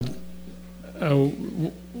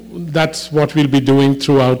that's what we'll be doing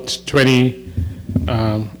throughout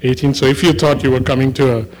 2018. So if you thought you were coming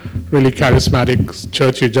to a really charismatic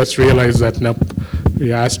church, you just realized that, nope,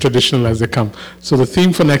 we are as traditional as they come. So the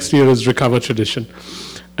theme for next year is Recover Tradition.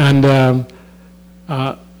 And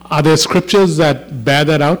are there scriptures that bear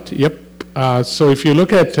that out? Yep. So if you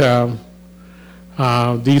look at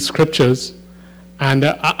these scriptures, and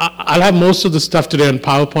I'll have most of the stuff today on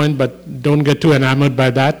PowerPoint, but don't get too enamored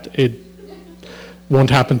by that. It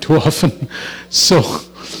won't happen too often. So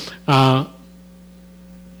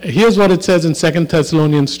here's what it says in 2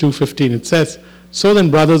 Thessalonians 2:15. It says, "So then,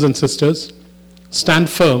 brothers and sisters, stand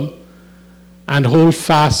firm and hold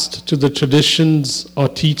fast to the traditions or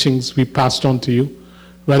teachings we passed on to you,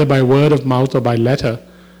 whether by word of mouth or by letter."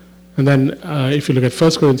 And then if you look at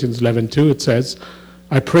 1 Corinthians 11:2, it says,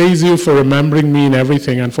 "I praise you for remembering me in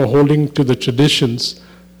everything and for holding to the traditions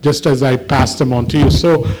just as I passed them on to you."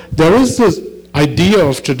 So there is this idea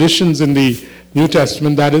of traditions in the New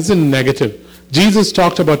Testament that isn't negative. Jesus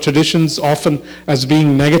talked about traditions often as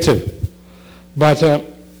being negative. But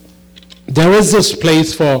there is this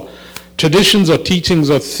place for traditions or teachings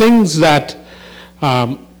or things that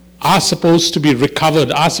are supposed to be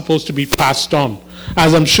recovered, are supposed to be passed on.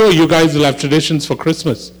 As I'm sure you guys will have traditions for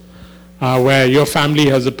Christmas, where your family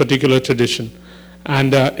has a particular tradition.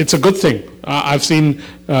 And it's a good thing. I've seen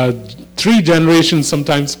 3 generations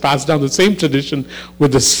sometimes pass down the same tradition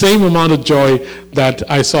with the same amount of joy that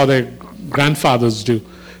I saw their grandfathers do.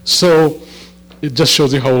 So it just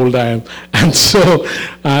shows you how old I am. And so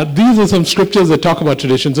these are some scriptures that talk about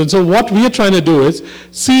traditions. And so what we are trying to do is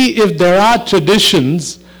see if there are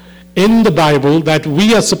traditions in the Bible that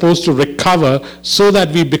we are supposed to recover so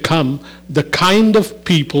that we become the kind of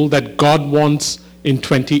people that God wants in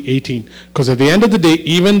 2018. Because at the end of the day,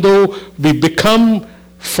 even though we become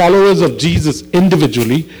followers of Jesus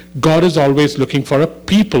individually, God is always looking for a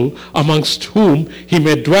people amongst whom he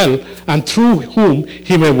may dwell and through whom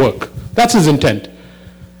he may work. That's his intent.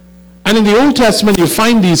 And in the Old Testament, you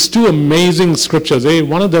find these 2 amazing scriptures.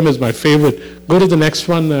 One of them is my favorite. Go to the next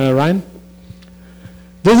one, Ryan.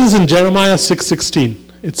 This is in Jeremiah 6:16.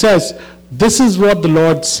 It says, "This is what the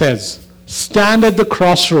Lord says. Stand at the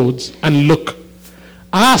crossroads and look.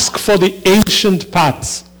 Ask for the ancient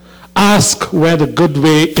paths. Ask where the good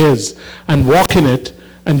way is and walk in it,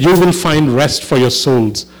 and you will find rest for your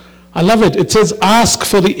souls." I love it. It says, ask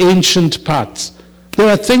for the ancient paths. There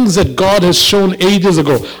are things that God has shown ages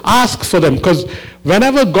ago. Ask for them, because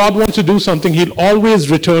whenever God wants to do something, he'll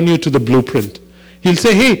always return you to the blueprint. He'll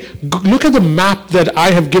say, hey, look at the map that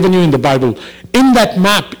I have given you in the Bible. In that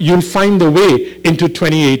map, you'll find the way into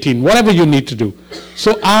 2018, whatever you need to do.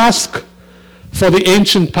 So ask for the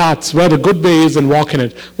ancient paths where the good way is and walk in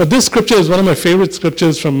it. But this scripture is one of my favorite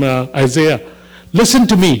scriptures from Isaiah. "Listen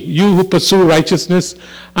to me, you who pursue righteousness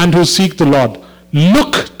and who seek the Lord.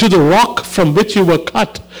 Look to the rock from which you were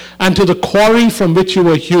cut and to the quarry from which you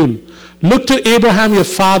were hewn. Look to Abraham your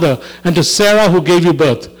father and to Sarah who gave you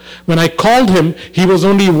birth. When I called him, he was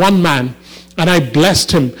only one man, and I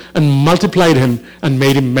blessed him and multiplied him and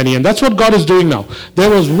made him many." And that's what God is doing now. There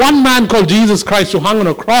was one man called Jesus Christ who hung on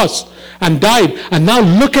a cross and died, and now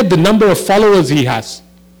look at the number of followers he has.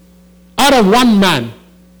 Out of one man.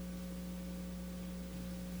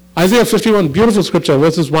 Isaiah 51, beautiful scripture,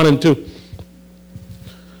 verses 1 and 2.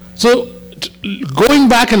 So going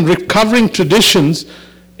back and recovering traditions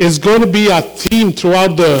is going to be our theme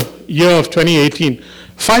throughout the year of 2018.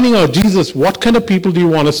 Finding out, Jesus, what kind of people do you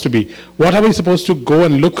want us to be? What are we supposed to go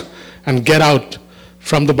and look and get out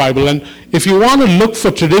from the Bible? And if you want to look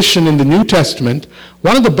for tradition in the New Testament,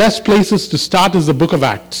 one of the best places to start is the book of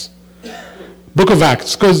Acts. Book of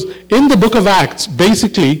Acts. Because in the book of Acts,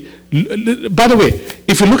 basically, by the way,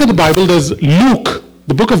 if you look at the Bible, there's Luke,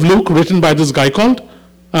 the book of Luke, written by this guy called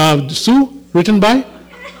Sue, written by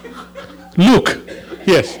Luke.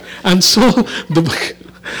 Yes. And so the book...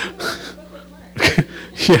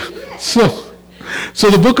 Yeah, so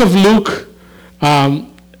the book of Luke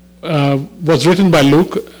was written by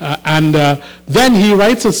Luke, and then he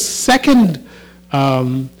writes a second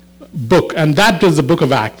book, and that is the book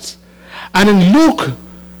of Acts. And in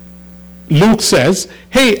Luke says,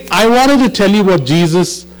 hey, I wanted to tell you what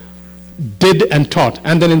Jesus did and taught.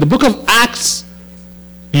 And then in the book of Acts,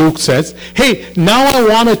 Luke says, hey, now I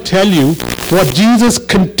want to tell you what Jesus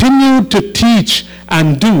continued to teach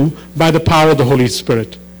and do by the power of the Holy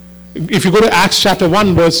Spirit. If you go to Acts chapter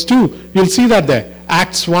 1, verse 2, you'll see that there.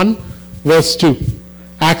 Acts 1, verse 2.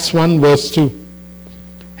 Acts 1, verse 2.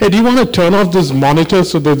 Hey, do you want to turn off this monitor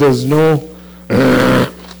so that there's no...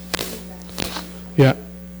 Yeah,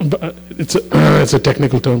 it's a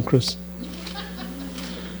technical term, Chris.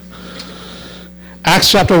 Acts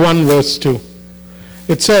chapter 1, verse 2.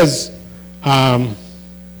 It says, in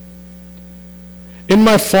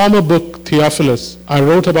my former book, Theophilus, I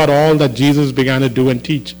wrote about all that Jesus began to do and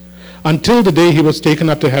teach until the day he was taken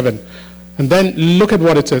up to heaven. And then look at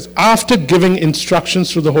what it says. After giving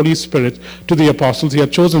instructions through the Holy Spirit to the apostles he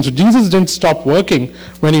had chosen. So Jesus didn't stop working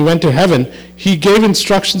when he went to heaven. He gave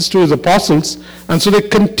instructions to his apostles, and so they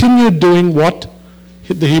continued doing what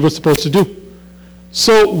he was supposed to do.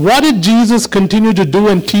 So what did Jesus continue to do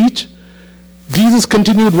and teach? Jesus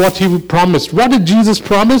continued what he promised. What did Jesus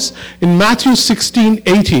promise? In Matthew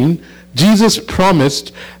 16:18, Jesus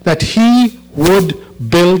promised that he would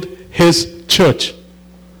build his church.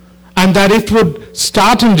 And that it would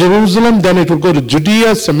start in Jerusalem, then it would go to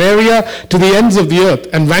Judea, Samaria, to the ends of the earth.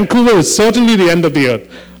 And Vancouver is certainly the end of the earth.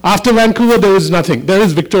 After Vancouver, there is nothing. There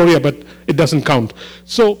is Victoria, but it doesn't count.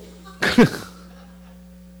 So,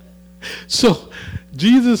 so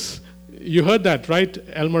Jesus, you heard that, right,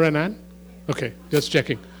 Elmer and Ann? Okay, just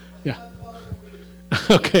checking. Yeah.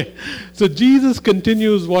 Okay. So Jesus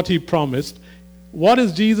continues what he promised. What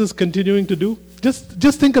is Jesus continuing to do?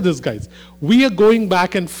 Just think of this, guys. We are going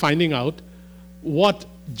back and finding out what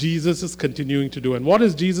Jesus is continuing to do. And what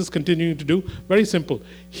is Jesus continuing to do? Very simple.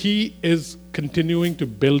 He is continuing to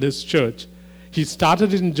build his church. He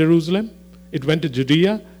started it in Jerusalem. It went to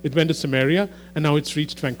Judea. It went to Samaria. And now it's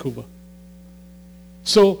reached Vancouver.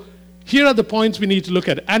 So here are the points we need to look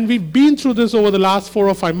at. And we've been through this over the last 4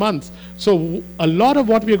 or 5 months. So a lot of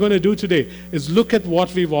what we're going to do today is look at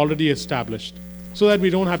what we've already established so that we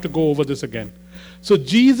don't have to go over this again. So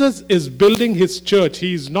Jesus is building his church.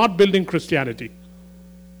 He is not building Christianity.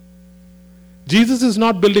 Jesus is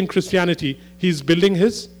not building Christianity. He's building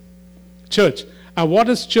his church. And what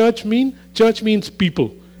does church mean? Church means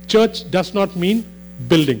people. Church does not mean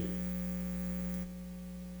building.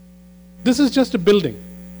 This is just a building.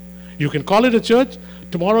 You can call it a church.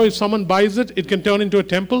 Tomorrow if someone buys it, it can turn into a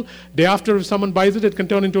temple. Day after if someone buys it, it can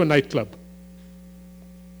turn into a nightclub.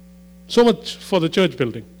 So much for the church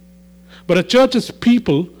building. But a church is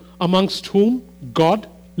people amongst whom God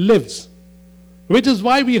lives. Which is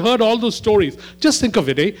why we heard all those stories. Just think of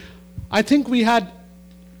it, eh? I think we had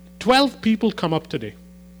 12 people come up today.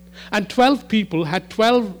 And 12 people had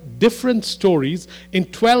 12 different stories in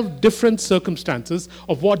 12 different circumstances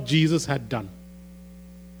of what Jesus had done.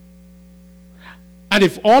 And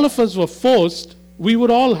if all of us were forced, we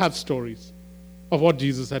would all have stories of what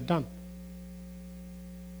Jesus had done.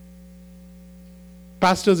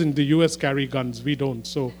 Pastors in the US carry guns. We don't.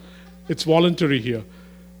 So it's voluntary here.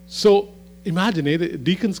 So imagine, the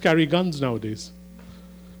deacons carry guns nowadays.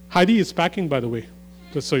 Heidi is packing, by the way,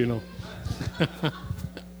 just so you know.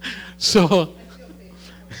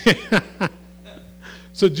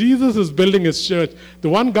 So Jesus is building his church. The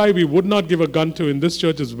one guy we would not give a gun to in this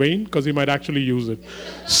church is Wayne, because he might actually use it.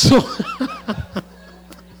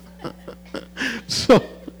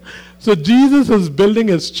 So Jesus is building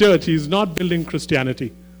his church. He's not building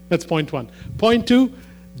Christianity. That's point one. Point two,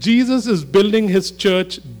 Jesus is building his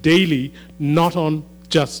church daily, not on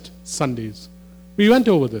just Sundays. We went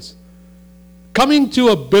over this. Coming to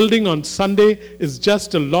a building on Sunday is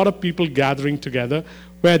just a lot of people gathering together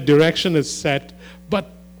where direction is set. But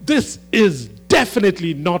this is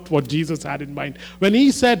definitely not what Jesus had in mind. When he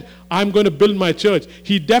said, I'm going to build my church,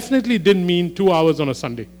 he definitely didn't mean 2 hours on a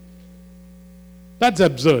Sunday. That's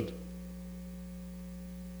absurd.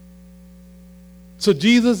 So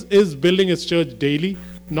Jesus is building his church daily,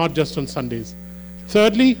 not just on Sundays.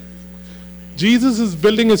 Thirdly, Jesus is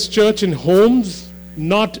building his church in homes,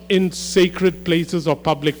 not in sacred places or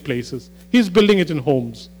public places. He's building it in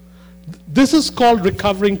homes. This is called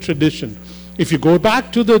recovering tradition. If you go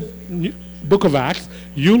back to the book of Acts,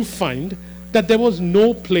 you'll find that there was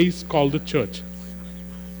no place called the church.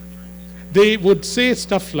 They would say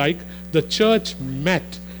stuff like, the church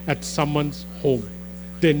met at someone's home.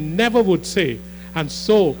 They never would say, and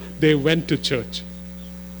so they went to church.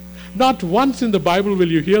 Not once in the Bible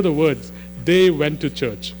will you hear the words, they went to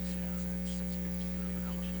church.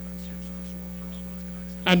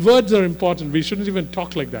 And words are important. We shouldn't even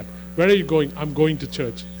talk like that. Where are you going? I'm going to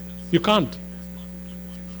church. You can't.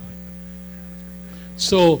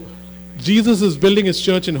 So Jesus is building his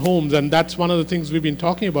church in homes, and that's one of the things we've been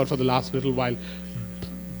talking about for the last little while.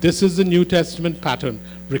 This is the New Testament pattern.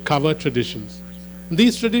 Recover traditions.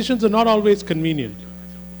 These traditions are not always convenient.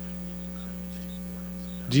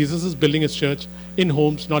 Jesus is building his church in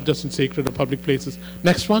homes, not just in sacred or public places.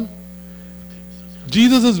 Next one.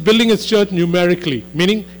 Jesus is building his church numerically,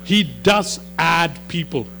 meaning he does add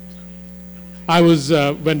people. I was,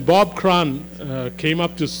 when Bob Cran came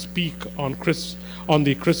up to speak on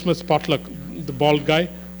the Christmas potluck, the bald guy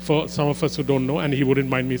for some of us who don't know, and he wouldn't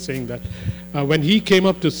mind me saying that. When he came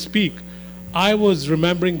up to speak, I was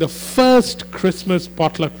remembering the first Christmas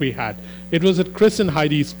potluck we had. It was at Chris and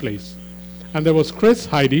Heidi's place. And there was Chris,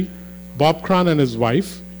 Heidi, Bob Cran and his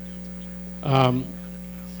wife,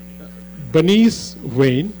 Bernice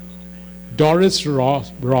Wayne, Doris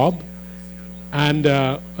Rob, and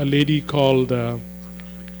a lady called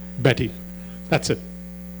Betty. That's it.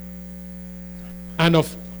 And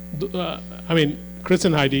Chris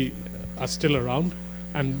and Heidi are still around,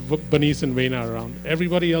 and Bernice and Wayne are around.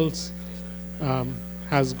 Everybody else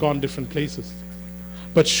has gone different places.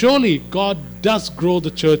 But surely God does grow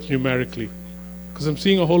the church numerically, because I'm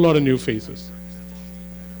seeing a whole lot of new faces.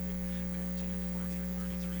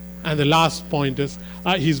 And the last point is,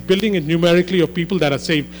 he's building it numerically of people that are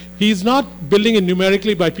saved. He's not building it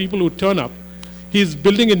numerically by people who turn up. He's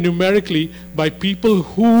building it numerically by people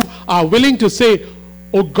who are willing to say,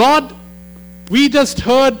 oh God, we just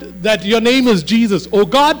heard that your name is Jesus. Oh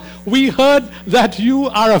God, we heard that you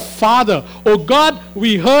are a father. Oh God,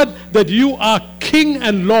 we heard that you are King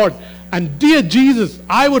and Lord. And dear Jesus,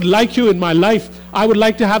 I would like you in my life. I would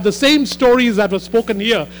like to have the same stories that were spoken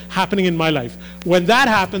here happening in my life. When that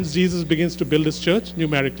happens, Jesus begins to build his church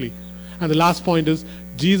numerically. And the last point is,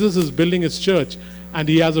 Jesus is building his church, and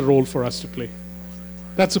he has a role for us to play.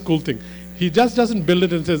 That's a cool thing. He just doesn't build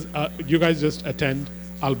it and says, you guys just attend,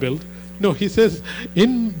 I'll build. No, he says,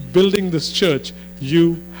 in building this church,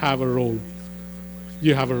 you have a role.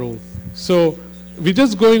 You have a role. So we're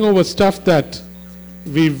just going over stuff that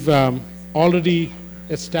we've already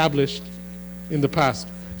established in the past.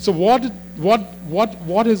 So what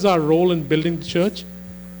is our role in building the church?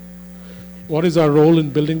 What is our role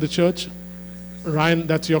in building the church? Ryan,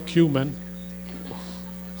 that's your cue, man.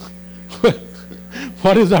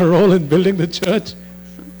 What is our role in building the church?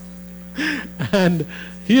 And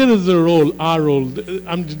here is the role, our role.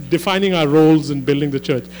 I'm defining our roles in building the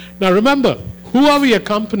church. Now remember, who are we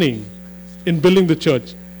accompanying in building the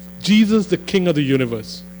church? Jesus, the King of the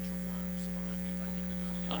universe.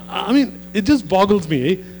 I mean, it just boggles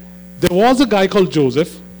me. Eh? There was a guy called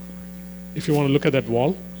Joseph, if you want to look at that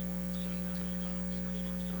wall.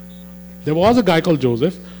 There was a guy called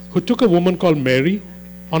Joseph who took a woman called Mary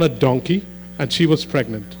on a donkey, and she was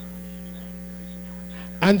pregnant.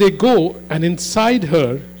 And they go, and inside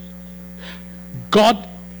her, God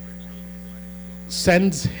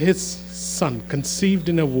sends his son, conceived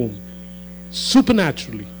in a womb,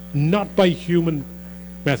 supernaturally, not by human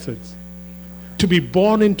methods, to be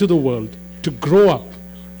born into the world, to grow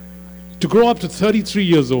up to 33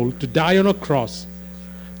 years old, to die on a cross,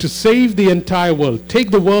 to save the entire world,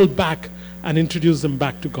 take the world back and introduce them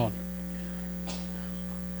back to God.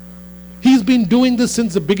 He's been doing this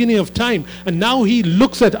since the beginning of time, and now he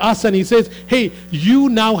looks at us and he says, hey, you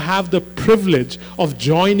now have the privilege of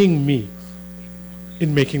joining me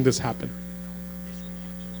in making this happen.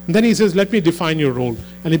 And then he says, let me define your role.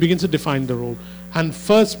 And he begins to define the role. And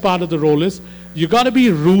first part of the role is, you got to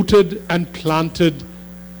be rooted and planted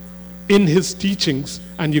in his teachings,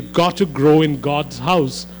 and you got to grow in God's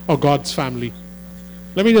house or God's family.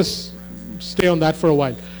 Let me just stay on that for a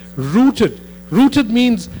while. Rooted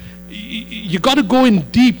means you got to go in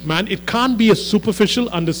deep, man. It can't be a superficial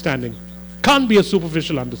understanding. Can't be a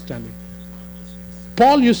superficial understanding.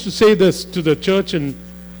 Paul used to say this to the church in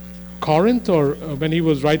Corinth, or when he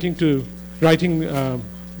was writing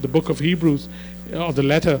the book of Hebrews, or the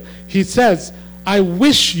letter. He says, I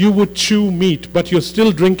wish you would chew meat, but you're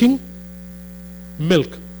still drinking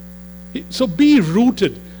milk. So be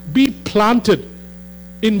rooted, be planted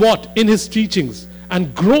in what? In his teachings,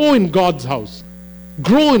 and grow in God's house.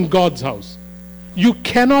 Grow in God's house. You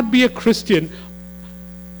cannot be a Christian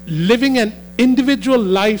living an individual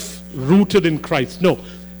life rooted in Christ. No,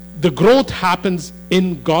 the growth happens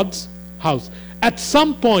in God's house. At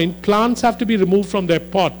some point, plants have to be removed from their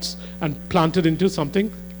pots and planted into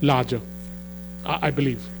something larger, I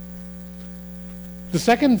believe. The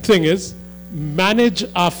second thing is, manage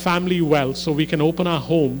our family well so we can open our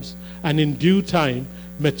homes and in due time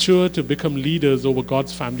mature to become leaders over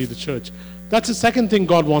God's family, the church. That's the second thing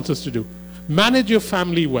God wants us to do. Manage your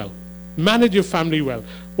family well. Manage your family well.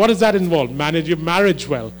 What does that involve? Manage your marriage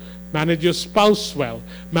well. Manage your spouse well.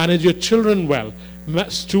 Manage your children well.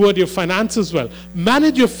 Steward your finances well.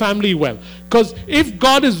 Manage your family well. Because if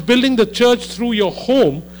God is building the church through your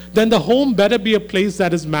home, then the home better be a place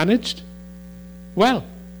that is managed well.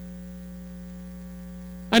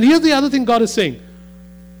 And here's the other thing God is saying.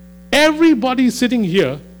 Everybody sitting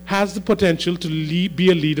here has the potential to be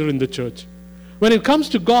a leader in the church. When it comes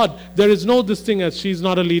to God, there is no this thing as she's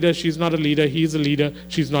not a leader, he's a leader,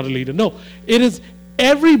 she's not a leader. No, it is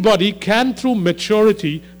everybody can, through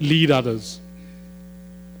maturity, lead others.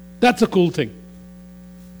 That's a cool thing.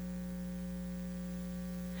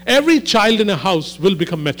 Every child in a house will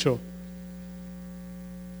become mature.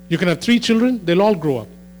 You can have 3 children, they'll all grow up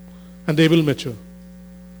and they will mature.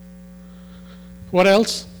 What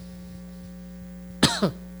else?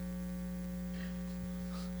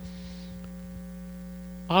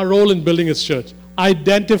 Our role in building His church.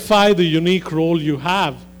 Identify the unique role you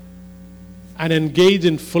have and engage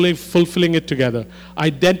in fully fulfilling it together.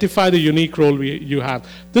 Identify the unique role you have.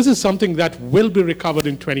 This is something that will be recovered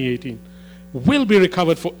in 2018. Will be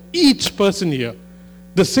recovered for each person here.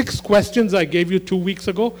 The 6 questions I gave you 2 weeks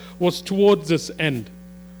ago was towards this end.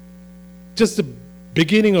 Just the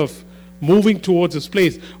beginning of moving towards this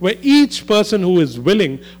place where each person who is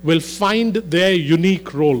willing will find their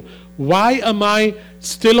unique role. Why am I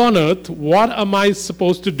still on earth? What am I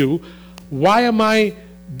supposed to do? Why am I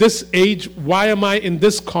this age? Why am I in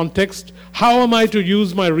this context? How am I to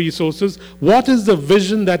use my resources? What is the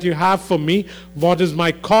vision that you have for me? What is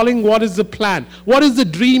my calling? What is the plan? What is the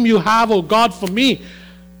dream you have, oh God, for me?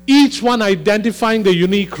 Each one identifying the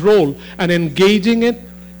unique role and engaging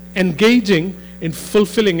in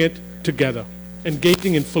fulfilling it together.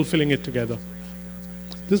 Engaging in fulfilling it together.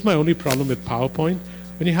 This is my only problem with PowerPoint.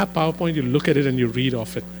 When you have PowerPoint, you look at it and you read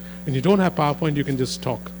off it. When you don't have PowerPoint, you can just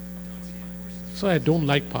talk. So I don't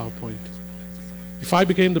like PowerPoint. If I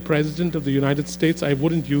became the President of the United States, I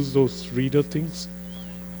wouldn't use those reader things.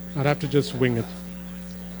 I'd have to just wing it.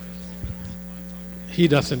 He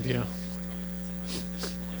doesn't, yeah.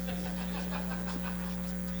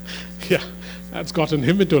 Yeah, that's gotten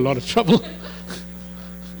him into a lot of trouble.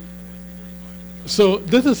 So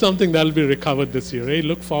this is something that will be recovered this year. Eh?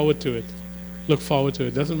 Look forward to it. Look forward to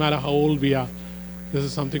it. Doesn't matter how old we are. This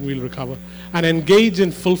is something we'll recover. And engage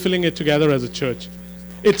in fulfilling it together as a church.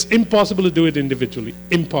 It's impossible to do it individually.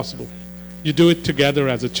 Impossible. You do it together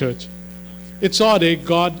as a church. It's odd, eh?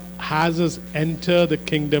 God has us enter the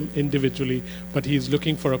kingdom individually, but He's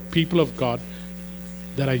looking for a people of God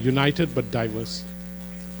that are united but diverse.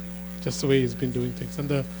 Just the way He's been doing things. And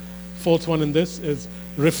the 4th one in this is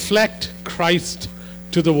reflect Christ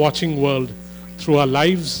to the watching world through our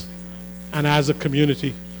lives and as a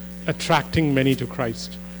community, attracting many to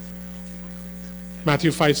Christ.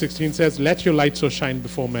 Matthew 5:16 says, let your light so shine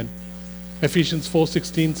before men. Ephesians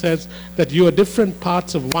 4:16 says that you are different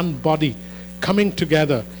parts of one body coming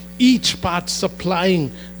together, each part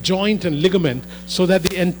supplying joint and ligament so that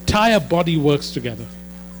the entire body works together.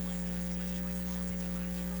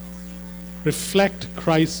 Reflect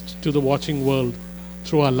Christ to the watching world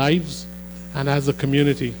through our lives and as a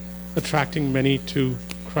community, attracting many to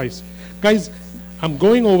Christ. Guys, I'm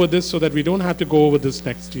going over this so that we don't have to go over this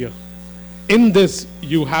next year. In this,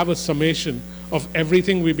 you have a summation of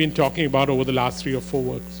everything we've been talking about over the last 3 or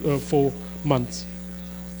 4 months.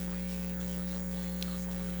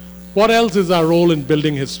 What else is our role in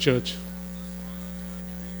building His church?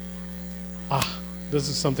 This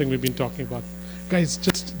is something we've been talking about. Guys,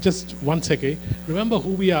 just one second. Remember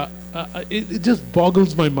who we are. It just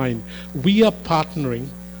boggles my mind. We are partnering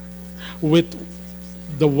with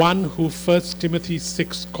the one who 1 Timothy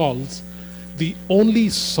 6 calls the only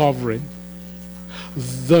sovereign,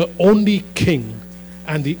 the only king,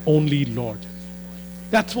 and the only Lord.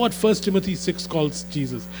 That's what 1 Timothy 6 calls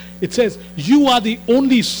Jesus. It says, you are the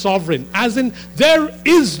only sovereign, as in there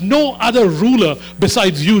is no other ruler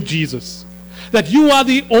besides you, Jesus. That you are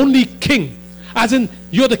the only king, as in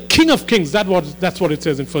you're the King of Kings. That's what it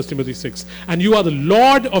says in 1 Timothy 6. And you are the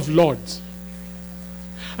Lord of Lords.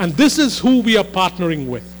 And this is who we are partnering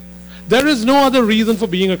with. There is no other reason for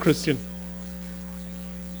being a Christian.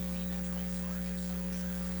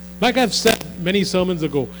 Like I've said many sermons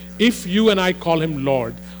ago, if you and I call Him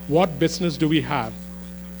Lord, what business do we have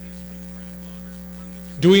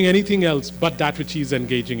doing anything else but that which He's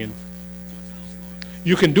engaging in?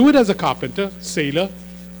 You can do it as a carpenter, sailor,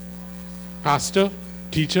 pastor,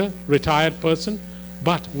 teacher, retired person,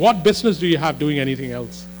 but what business do you have doing anything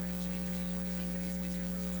else?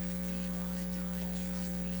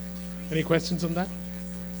 Any questions on that?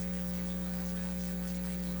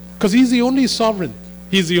 Because He's the only sovereign.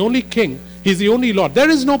 He's the only king. He's the only Lord. There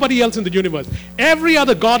is nobody else in the universe. Every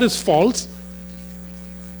other God is false.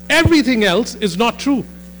 Everything else is not true.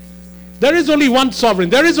 There is only one sovereign.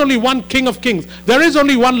 There is only one King of Kings. There is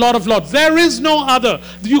only one Lord of Lords. There is no other.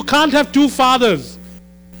 You can't have 2 fathers.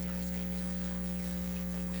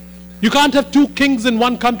 You can't have 2 kings in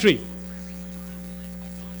one country.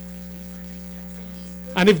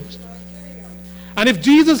 And if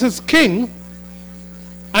Jesus is king,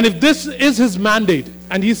 and if this is His mandate,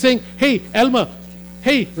 and He's saying, hey, Elmer,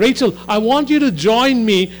 hey, Rachel, I want you to join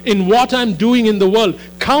me in what I'm doing in the world.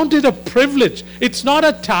 Count it a privilege. It's not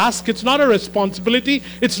a task. It's not a responsibility.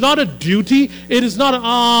 It's not a duty. It is not,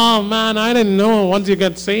 oh man, I didn't know. Once you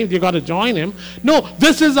get saved, you got to join him. No,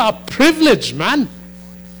 this is our privilege, man.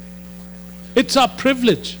 It's our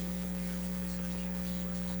privilege.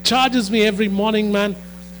 Charges me every morning, man.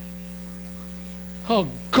 Oh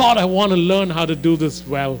God, I want to learn how to do this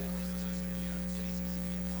well.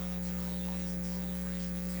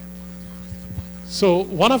 So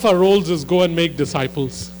one of our roles is go and make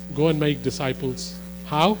disciples. Go and make disciples.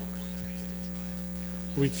 How?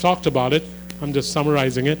 We've talked about it. I'm just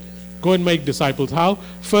summarizing it. Go and make disciples. How?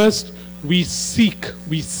 First, we seek,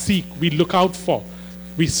 we look out for,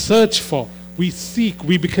 we search for, we seek,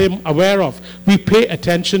 we become aware of, we pay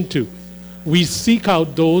attention to. We seek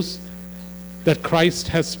out those that Christ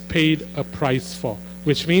has paid a price for,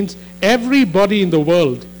 which means everybody in the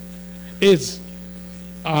world is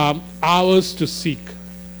ours to seek.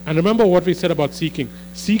 And remember what we said about seeking.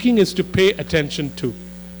 Seeking is to pay attention to.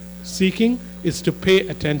 Seeking is to pay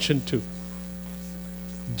attention to.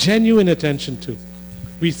 Genuine attention to.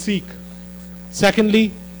 We seek.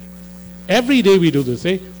 Secondly, every day we do this.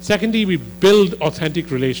 Secondly, we build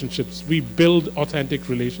authentic relationships. We build authentic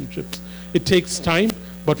relationships. It takes time,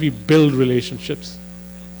 but we build relationships.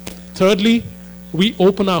 Thirdly, we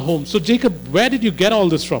open our homes. So Jacob, where did you get all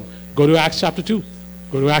this from? Go to Acts chapter 2.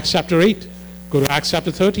 Go to Acts chapter 8. Go to Acts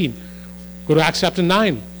chapter 13. Go to Acts chapter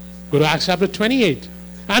 9. Go to Acts chapter 28.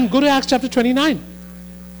 And go to Acts chapter 29.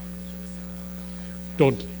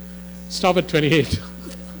 Don't. Stop at 28.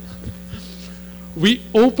 We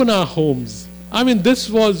open our homes. I mean, this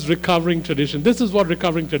was recovering tradition. This is what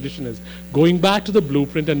recovering tradition is. Going back to the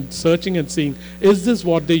blueprint and searching and seeing, is this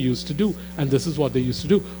what they used to do? And this is what they used to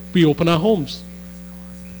do. We open our homes.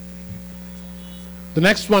 The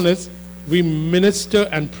next one is, we minister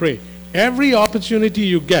and pray. Every opportunity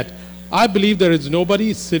you get, I believe there is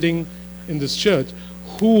nobody sitting in this church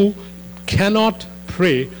who cannot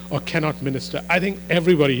pray or cannot minister. I think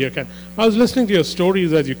everybody here can. I was listening to your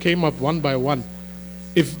stories as you came up one by one.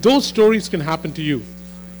 If those stories can happen to you,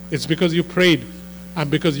 it's because you prayed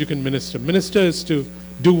and because you can minister. Minister is to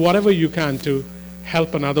do whatever you can to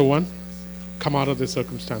help another one come out of their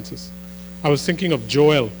circumstances. I was thinking of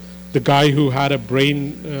Joel, the guy who had a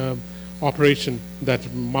brain operation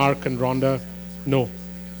that Mark and Rhonda know.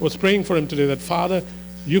 I was praying for him today that, Father,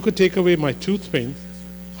 you could take away my tooth pain.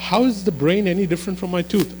 How is the brain any different from my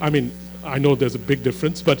tooth? I mean, I know there's a big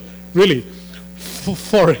difference, but really,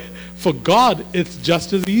 for God, it's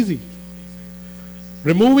just as easy.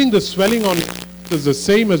 Removing the swelling on is the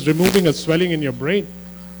same as removing a swelling in your brain.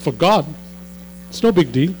 For God, it's no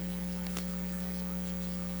big deal.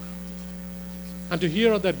 And to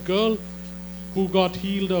hear of that girl who got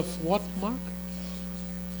healed of what, Mark?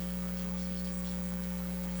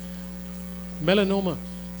 Melanoma.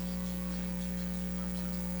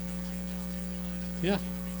 Yeah.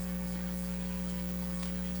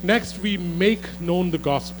 Next, we make known the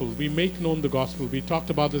gospel. We make known the gospel. We talked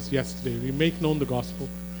about this yesterday. We make known the gospel.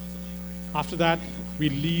 After that, we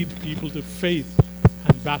lead people to faith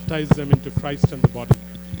and baptize them into Christ and the body.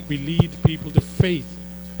 We lead people to faith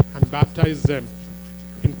and baptize them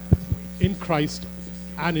in Christ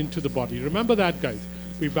and into the body. Remember that, guys.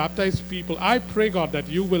 We baptize people. I pray, God, that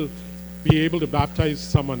you will be able to baptize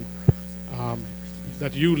someone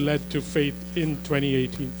that you led to faith in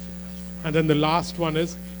 2018. And then the last one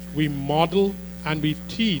is, we model and we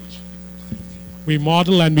teach. We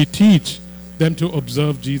model and we teach them to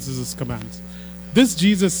observe Jesus' commands. This,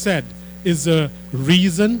 Jesus said, is the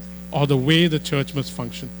reason or the way the church must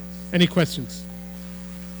function. Any questions?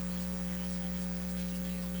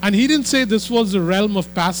 And he didn't say this was the realm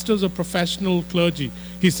of pastors or professional clergy.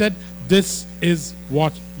 He said, this is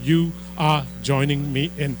what you are joining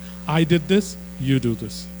me in. I did this, you do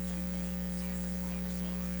this.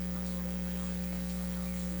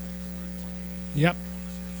 Yep.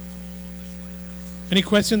 Any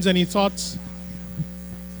questions, any thoughts?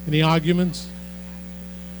 Any arguments?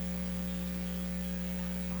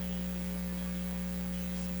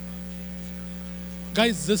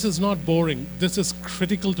 Guys, this is not boring. This is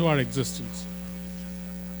critical to our existence.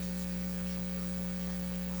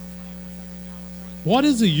 What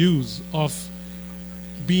is the use of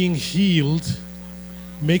being healed,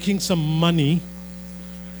 making some money,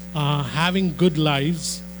 having good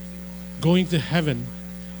lives, going to heaven,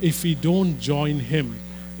 if we don't join him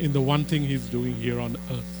in the one thing he's doing here on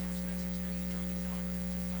earth?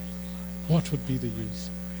 What would be the use?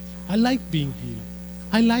 I like being healed.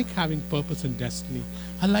 I like having purpose and destiny.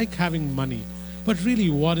 I like having money. But really,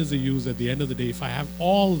 what is the use at the end of the day if I have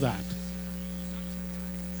all that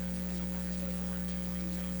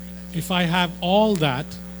if I have all that,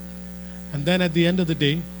 and then at the end of the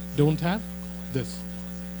day, don't have this.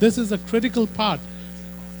 This is a critical part.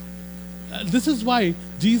 This is why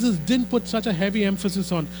Jesus didn't put such a heavy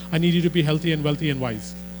emphasis on, I need you to be healthy and wealthy and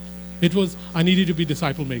wise. It was, I need you to be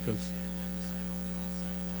disciple makers.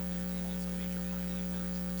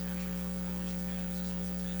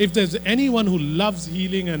 If there's anyone who loves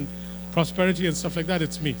healing and prosperity and stuff like that,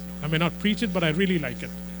 it's me. I may not preach it, but I really like it.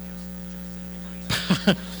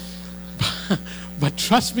 But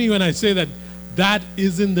trust me when I say that that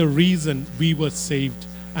isn't the reason we were saved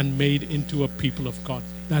and made into a people of God.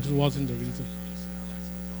 That wasn't the reason.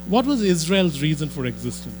 What was Israel's reason for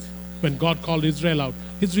existence? When God called Israel out,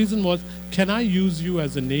 his reason was, can I use you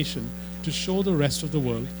as a nation to show the rest of the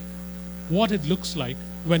world what it looks like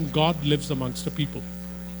when God lives amongst a people?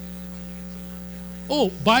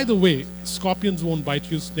 Oh, by the way, scorpions won't bite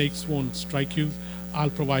you, snakes won't strike you. I'll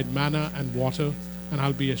provide manna and water, and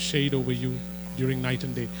I'll be a shade over you during night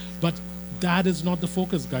and day. But that is not the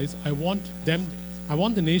focus, guys. I want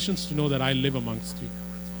the nations to know that I live amongst you.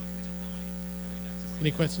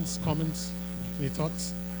 Any questions, comments, any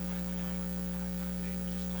thoughts?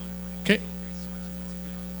 Okay.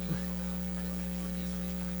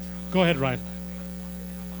 Go ahead, Ryan.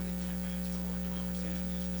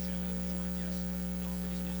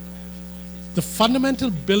 The fundamental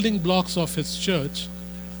building blocks of his church,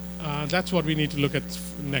 that's what we need to look at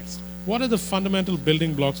next. What are the fundamental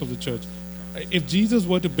building blocks of the church? If Jesus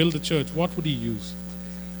were to build a church, what would he use?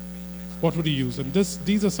 What would he use? And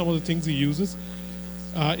these are some of the things he uses.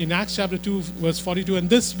 In Acts chapter 2, verse 42, and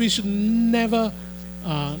this we should never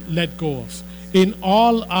let go of. In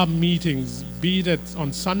all our meetings, be it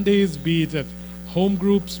on Sundays, be it at home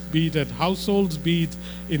groups, be it at households, be it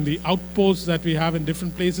in the outposts that we have in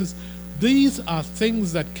different places, these are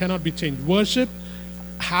things that cannot be changed. Worship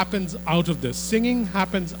happens out of this. Singing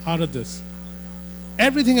happens out of this.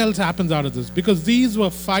 Everything else happens out of this, because these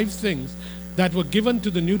were 5 things that were given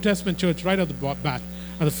to the New Testament church right off the bat.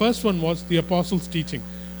 And the first one was the apostles' teaching.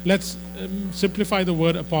 Let's simplify the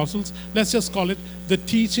word apostles. Let's just call it the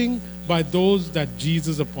teaching by those that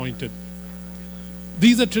Jesus appointed.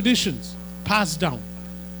 These are traditions passed down.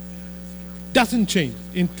 Doesn't change.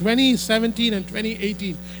 In 2017 and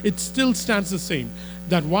 2018, it still stands the same.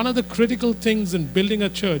 That one of the critical things in building a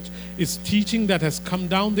church is teaching that has come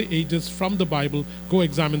down the ages from the Bible. Go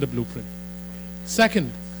examine the blueprint.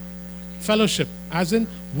 Second, fellowship, as in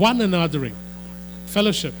one anothering.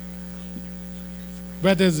 Fellowship,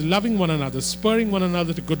 where there's loving one another, spurring one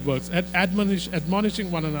another to good works, admonishing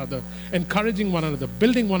one another, encouraging one another,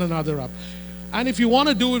 building one another up. And if you want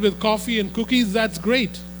to do it with coffee and cookies, that's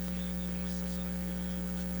great.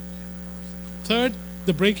 Third,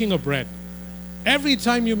 the breaking of bread. Every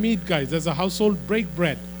time you meet, guys, as a household, break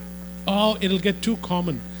bread. Oh, it'll get too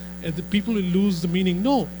common. The people will lose the meaning.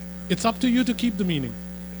 No, it's up to you to keep the meaning.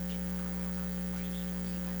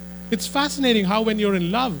 It's fascinating how when you're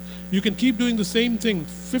in love, you can keep doing the same thing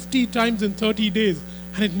 50 times in 30 days,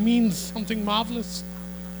 and it means something marvelous.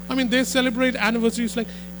 I mean, they celebrate anniversaries like,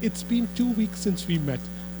 it's been 2 weeks since we met.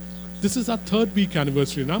 This is our 3rd week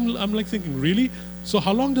anniversary. And I'm like thinking, really? So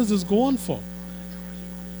how long does this go on for?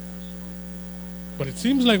 But it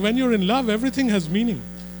seems like when you're in love, everything has meaning.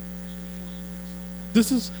 This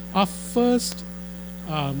is our first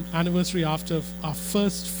anniversary after our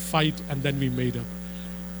first fight, and then we made up.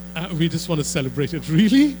 We just want to celebrate it.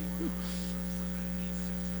 Really?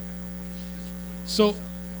 So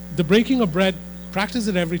the breaking of bread, practice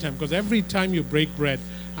it every time, because every time you break bread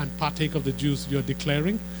and partake of the juice, you're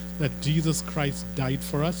declaring that Jesus Christ died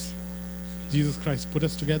for us. Jesus Christ put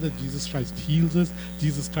us together. Jesus Christ healed us.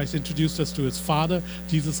 Jesus Christ introduced us to his Father.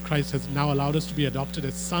 Jesus Christ has now allowed us to be adopted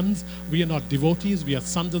as sons. We are not devotees. We are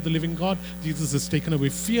sons of the living God. Jesus has taken away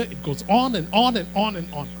fear. It goes on and on and on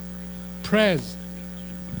and on. Prayers,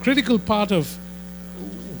 critical part of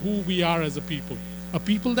who we are as a people. A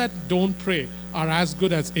people that don't pray are as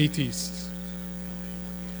good as atheists.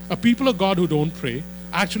 A people of God who don't pray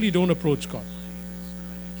actually don't approach God.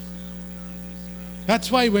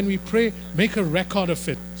 That's why when we pray, make a record of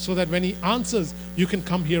it, so that when he answers, you can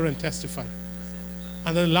come here and testify.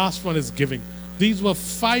 And then the last one is giving. These were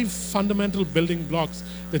 5 fundamental building blocks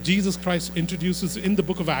that Jesus Christ introduces in the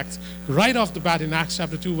book of Acts, right off the bat in Acts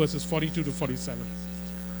chapter 2, verses 42 to 47.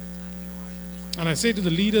 And I say to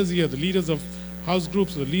the leaders here, the leaders of house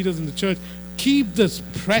groups, the leaders in the church, keep this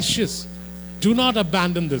precious. Do not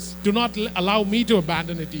abandon this. Do not allow me to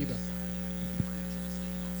abandon it either.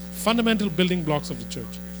 Fundamental building blocks of the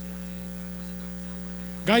church.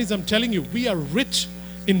 Guys, I'm telling you, we are rich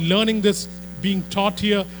in learning this, being taught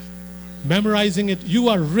here, memorizing it. You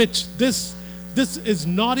are rich. This This is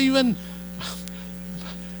not even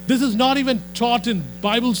taught in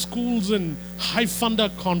Bible schools and high funder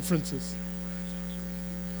conferences.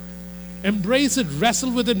 Embrace it,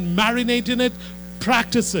 wrestle with it, marinate in it,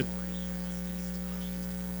 practice it.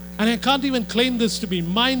 And I can't even claim this to be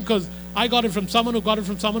mine because I got it from someone who got it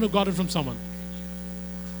from someone who got it from someone.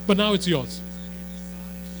 But now it's yours.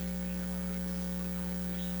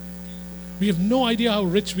 We have no idea how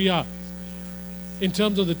rich we are in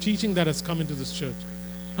terms of the teaching that has come into this church.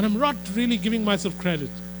 And I'm not really giving myself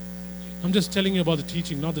credit. I'm just telling you about the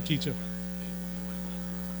teaching, not the teacher.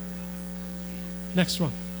 Next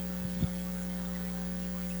one.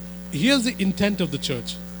 Here's the intent of the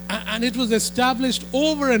church. And it was established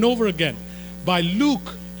over and over again by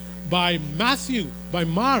Luke, by Matthew, by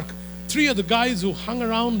Mark, three of the guys who hung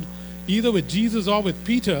around either with Jesus or with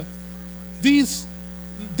Peter. This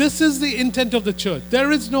is the intent of the church.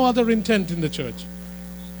 There is no other intent in the church.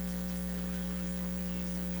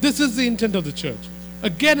 This is the intent of the church.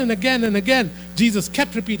 Again and again and again, Jesus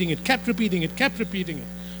kept repeating it, kept repeating it, kept repeating it.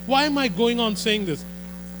 Why am I going on saying this?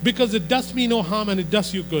 Because it does me no harm and it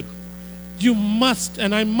does you good. You must,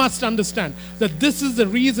 and I must understand that this is the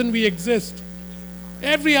reason we exist.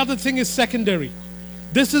 Every other thing is secondary.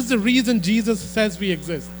 This is the reason Jesus says we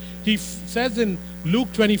exist. He says in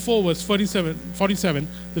Luke 24, verse 47,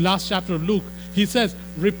 the last chapter of Luke, he says,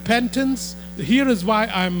 repentance, here is why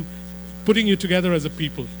I'm putting you together as a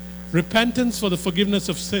people. Repentance for the forgiveness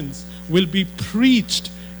of sins will be preached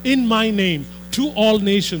in my name to all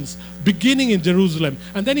nations, beginning in Jerusalem.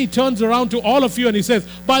 And then he turns around to all of you and he says,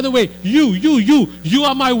 by the way, you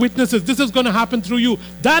are my witnesses. This is going to happen through you.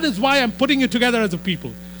 That is why I'm putting you together as a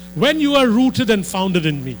people. When you are rooted and founded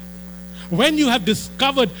in me, when you have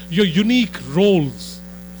discovered your unique roles,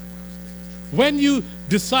 when you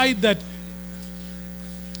decide that,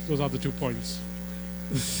 those are the 2 points,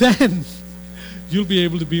 then you'll be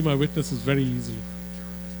able to be my witnesses very easily.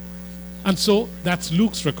 And so that's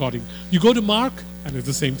Luke's recording. You go to Mark, and it's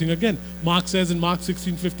the same thing again. Mark says in Mark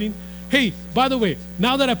 16:15, hey, by the way,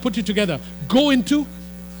 now that I put you together, go into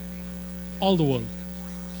all the world.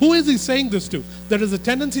 Who is he saying this to? There is a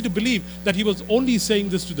tendency to believe that he was only saying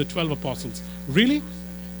this to the 12 apostles. Really?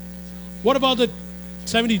 What about the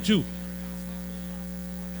 72?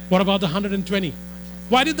 What about the 120?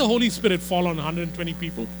 Why did the Holy Spirit fall on 120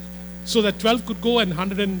 people? So that 12 could go and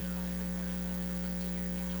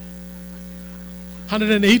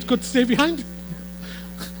 108 could stay behind?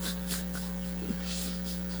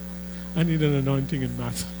 I need an anointing in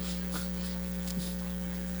math.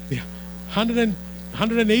 Yeah.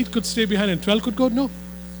 108 could stay behind and 12 could go? No.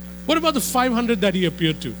 What about the 500 that he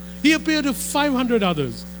appeared to? He appeared to 500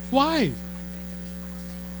 others. Why?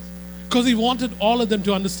 Because he wanted all of them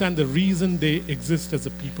to understand the reason they exist as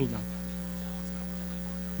a people now.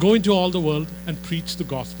 Go into all the world and preach the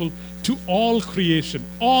gospel to all creation.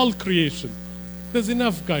 All creation. There's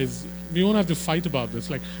enough, guys. We won't have to fight about this.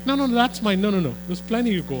 Like, no, that's mine. No. There's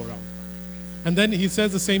plenty to go around. And then he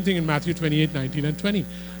says the same thing in Matthew 28, 19 and 20.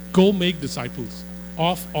 Go make disciples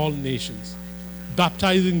of all nations.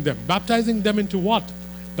 Baptizing them. Baptizing them into what?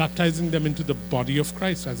 Baptizing them into the body of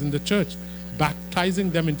Christ, as in the church.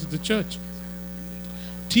 Baptizing them into the church.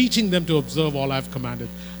 Teaching them to observe all I've commanded.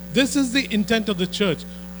 This is the intent of the church.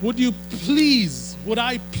 Would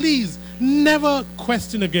I please never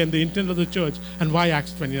question again the intent of the church and why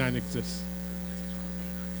Acts 29 exists.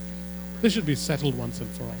 This should be settled once and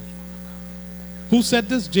for all. Who said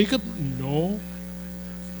this? Jacob? No.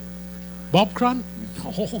 Bob Cran?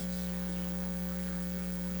 No.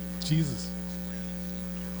 Jesus.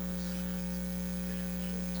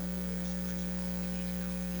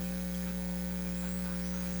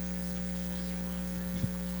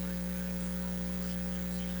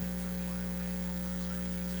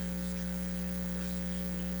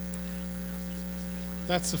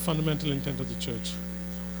 That's the fundamental intent of the church.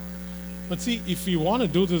 But see, if you want to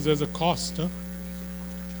do this, there's a cost. Huh?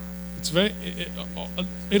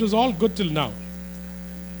 It was all good till now.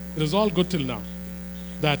 It was all good till now.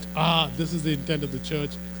 That, this is the intent of the church.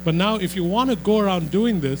 But now, if you want to go around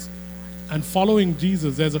doing this and following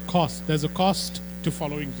Jesus, there's a cost. There's a cost to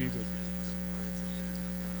following Jesus.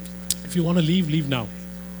 If you want to leave, leave now.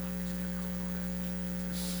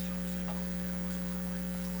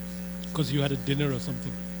 Because you had a dinner or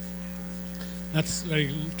something. That's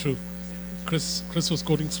very true. Chris was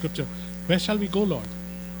quoting scripture. Where shall we go, Lord?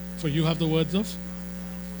 For you have the words of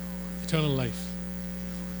eternal life.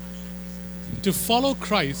 To follow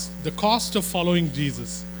Christ, the cost of following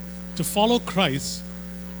Jesus, to follow Christ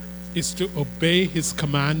is to obey his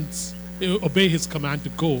commands, obey his command to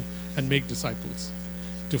go and make disciples.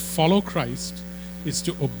 To follow Christ is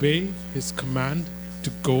to obey his command to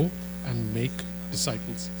go and make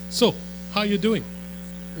disciples. So, how are you doing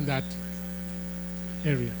in that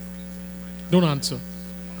area? Don't answer,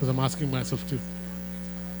 because I'm asking myself too.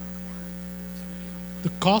 The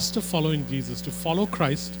cost of following Jesus, to follow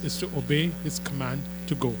Christ, is to obey his command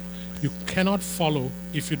to go. You cannot follow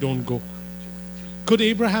if you don't go. Could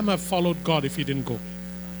Abraham have followed God if he didn't go?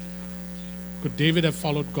 Could David have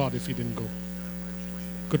followed God if he didn't go?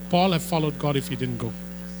 Could Paul have followed God if he didn't go?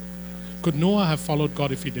 Could Noah have followed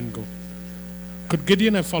God if he didn't go? Could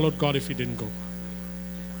Gideon have followed God if he didn't go?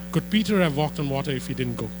 Could Peter have walked on water if he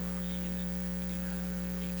didn't go?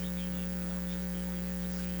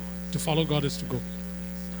 To follow God is to go.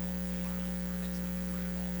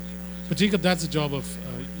 But Jacob, that's the job of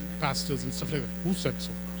pastors and stuff like that. Who said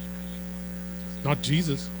so? Not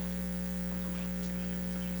Jesus.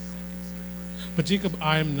 But Jacob,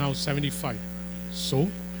 I am now 75. So,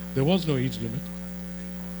 there was no age limit.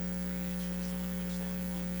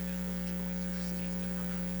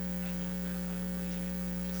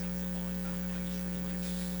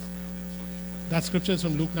 That scripture is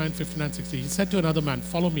from Luke 9:59-60. He said to another man,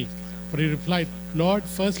 follow me. But he replied, Lord,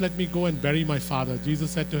 first let me go and bury my father.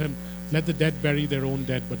 Jesus said to him, let the dead bury their own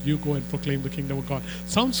dead, but you go and proclaim the kingdom of God.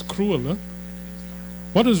 Sounds cruel, huh?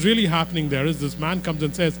 What is really happening there is this man comes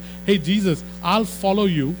and says, hey, Jesus, I'll follow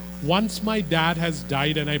you once my dad has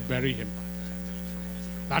died and I bury him.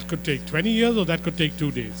 That could take 20 years or that could take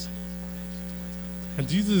 2 days. And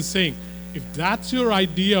Jesus is saying, if that's your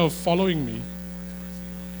idea of following me,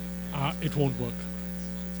 it won't work.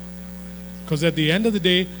 Because at the end of the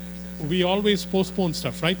day, we always postpone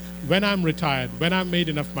stuff, right? When I'm retired, when I've made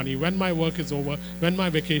enough money, when my work is over, when my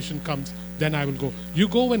vacation comes, then I will go. You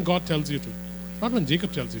go when God tells you to. Not when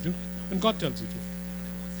Jacob tells you to, when God tells you to.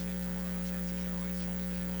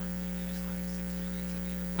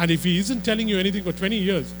 And if he isn't telling you anything for 20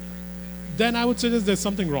 years, then I would suggest there's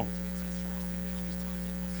something wrong.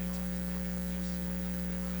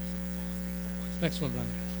 Next one, Ryan.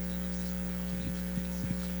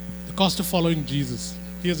 The cost of following Jesus.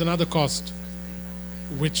 Here's another cost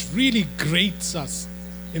which really grates us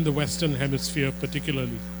in the Western Hemisphere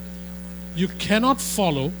particularly. You cannot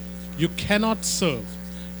follow, you cannot serve,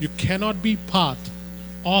 you cannot be part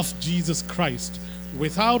of Jesus Christ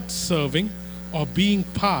without serving or being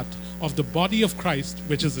part of the body of Christ,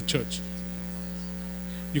 which is the church.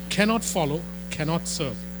 You cannot follow, cannot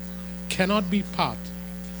serve, cannot be part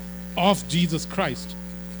of Jesus Christ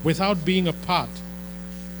without being a part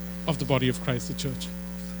of the body of Christ, the church.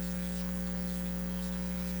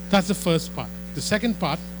 That's the first part. The second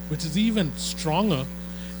part, which is even stronger,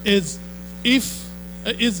 is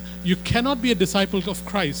you cannot be a disciple of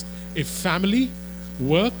Christ if family,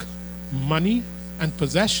 work, money, and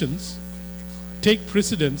possessions take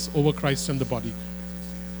precedence over Christ and the body.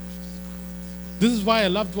 This is why I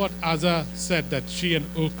loved what Aza said, that she and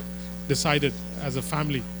Ook decided as a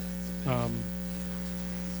family, and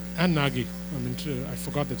Nagi. I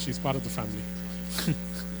forgot that she's part of the family.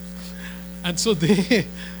 And so they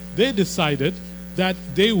decided that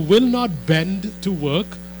they will not bend to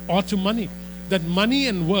work or to money. That money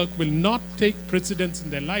and work will not take precedence in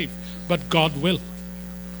their life, but God will.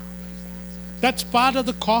 That's part of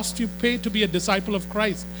the cost you pay to be a disciple of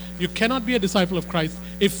Christ. You cannot be a disciple of Christ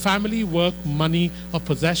if family, work, money, or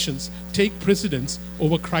possessions take precedence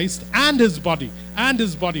over Christ and his body. And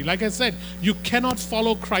his body. Like I said, you cannot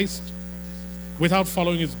follow Christ without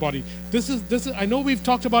following his body. This is. I know we've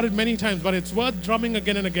talked about it many times, but it's worth drumming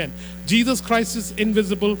again and again. Jesus Christ is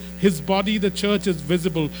invisible. His body, the church, is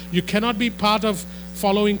visible. You cannot be part of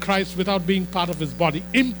following Christ without being part of his body.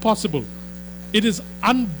 Impossible. It is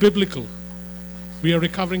unbiblical. We are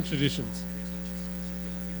recovering traditions.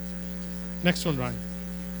 Next one, Ryan.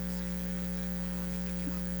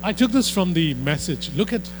 I took this from the Message.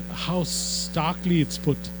 Look at how starkly it's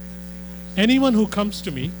put. Anyone who comes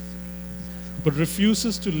to me but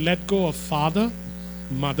refuses to let go of father,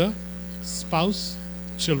 mother, spouse,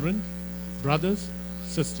 children, brothers,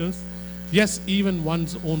 sisters, yes, even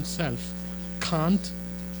one's own self, can't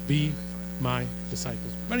be my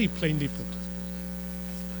disciple. Very plainly put.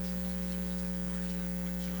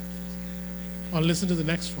 Or listen to the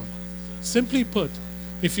next one. Simply put,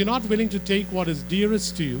 if you're not willing to take what is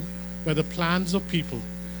dearest to you, whether plans or people,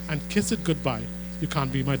 and kiss it goodbye, you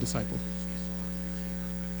can't be my disciple.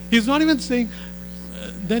 He's not even saying,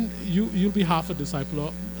 then you'll be half a disciple,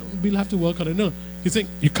 or we'll have to work on it. No, he's saying,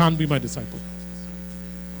 you can't be my disciple.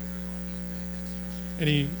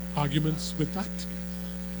 Any arguments with that?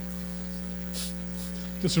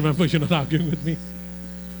 Just remember, you're not arguing with me.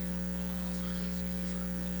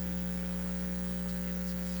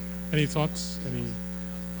 Any thoughts?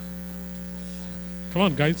 Come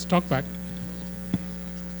on, guys, talk back.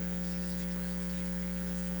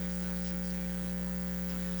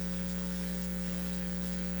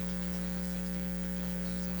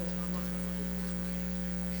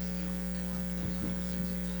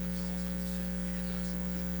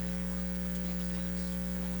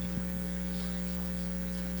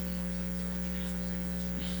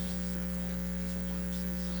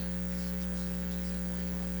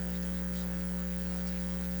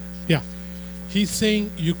 Yeah. He's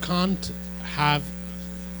saying you can't have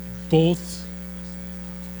both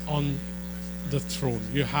on the throne.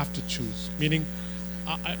 You have to choose. Meaning,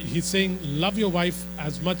 he's saying love your wife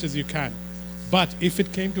as much as you can. But if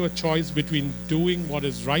it came to a choice between doing what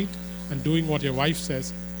is right and doing what your wife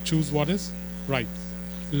says, choose what is right.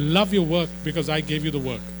 Love your work because I gave you the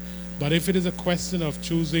work. But if it is a question of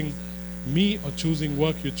choosing me or choosing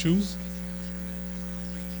work, you choose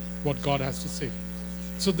what God has to say.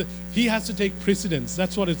 So he has to take precedence.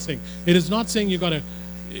 That's what it's saying. It is not saying you got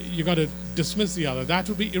to dismiss the other. That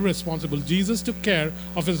would be irresponsible. Jesus took care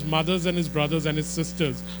of his mothers and his brothers and his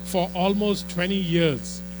sisters for almost 20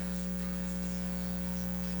 years.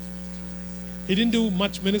 He didn't do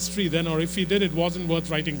much ministry then, or if he did, it wasn't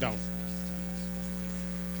worth writing down.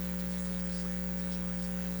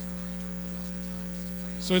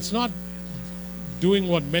 So it's not doing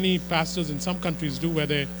what many pastors in some countries do, where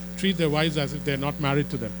they treat their wives as if they're not married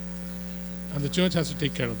to them. And the church has to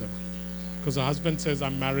take care of them. Because the husband says,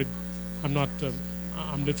 I'm married, I'm not,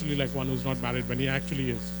 I'm literally like one who's not married when he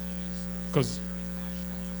actually is. Because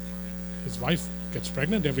his wife gets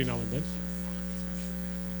pregnant every now and then.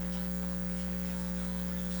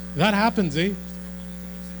 That happens, eh?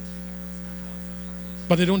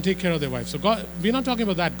 But they don't take care of their wives. So God, we're not talking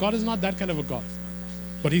about that. God is not that kind of a God.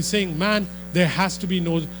 But he's saying, man, there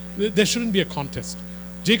shouldn't be a contest.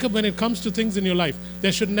 Jacob, when it comes to things in your life,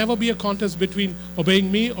 there should never be a contest between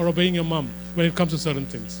obeying me or obeying your mom when it comes to certain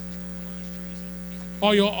things.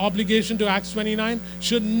 Or your obligation to Acts 29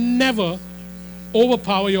 should never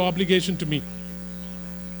overpower your obligation to me.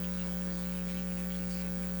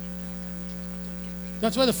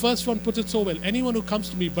 That's why the first one puts it so well. Anyone who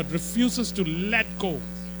comes to me but refuses to let go.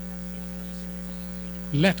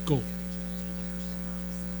 Let go.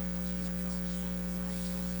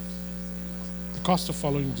 Cost of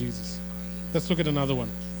following Jesus. Let's look at another one.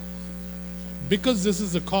 Because this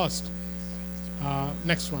is the cost.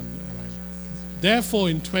 Next one. Therefore,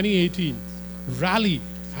 in 2018, rally,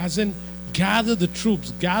 as in gather the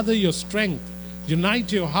troops, gather your strength,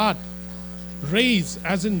 unite your heart, raise,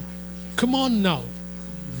 as in come on now,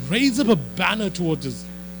 raise up a banner towards us.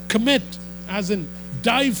 Commit, as in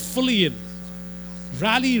dive fully in.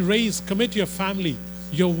 Rally, raise, commit your family,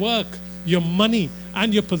 your work, your money,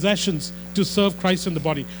 and your possessions to serve Christ in the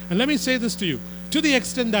body. And let me say this to you. To the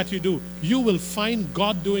extent that you do, you will find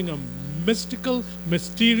God doing a mystical,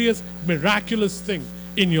 mysterious, miraculous thing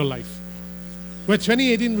in your life. Where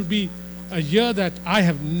 2018 will be a year that I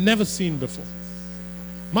have never seen before.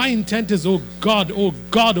 My intent is, oh God, oh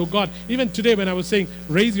God, oh God. Even today when I was saying,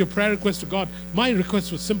 raise your prayer request to God, my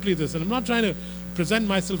request was simply this. And I'm not trying to present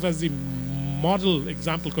myself as the model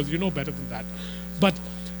example, because you know better than that. But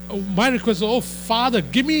my request is, oh Father,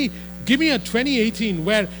 give me a 2018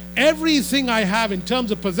 where everything I have in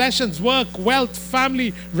terms of possessions, work, wealth,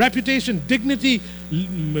 family, reputation, dignity,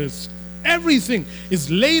 everything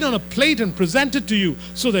is laid on a plate and presented to you,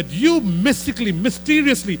 so that you mystically,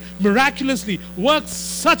 mysteriously, miraculously work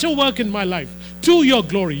such a work in my life to your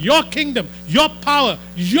glory, your kingdom, your power,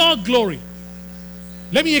 your glory.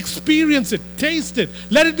 Let me experience it, taste it.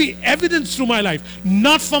 Let it be evidence through my life,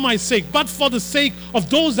 not for my sake, but for the sake of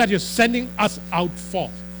those that you're sending us out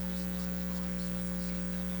for.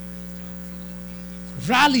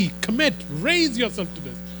 Rally, commit, raise yourself to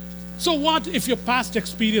this. So what if your past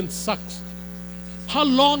experience sucks? How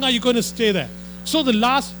long are you going to stay there? So the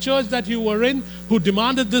last church that you were in, who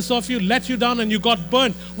demanded this of you, let you down and you got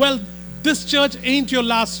burned. Well, this church ain't your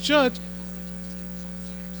last church.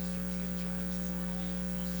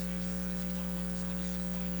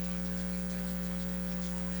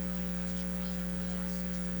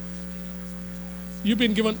 You've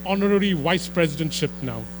been given honorary vice presidentship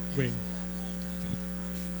now, Wayne.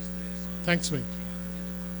 Thanks, Wayne.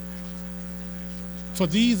 For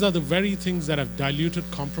these are the very things that have diluted,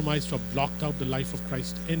 compromised, or blocked out the life of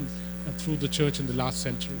Christ in and through the church in the last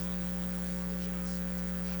century.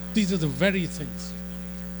 These are the very things.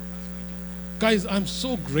 Guys, I'm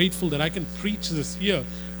so grateful that I can preach this here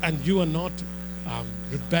and you are not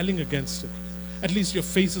rebelling against it. At least your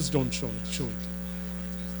faces don't show it.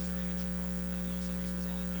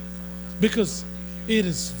 Because It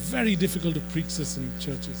is very difficult to preach this in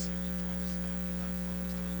churches.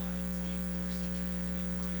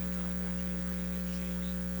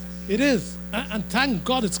 It is. And thank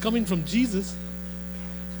God it's coming from Jesus.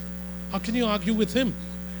 How can you argue with him?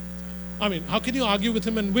 I mean, how can you argue with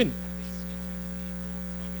him and win?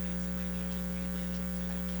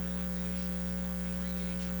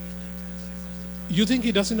 You think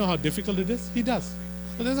he doesn't know how difficult it is? He does.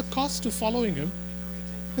 But there's a cost to following him.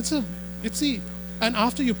 And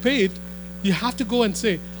after you pay it, you have to go and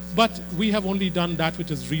say, but we have only done that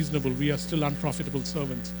which is reasonable. We are still unprofitable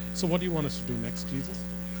servants. So what do you want us to do next, Jesus?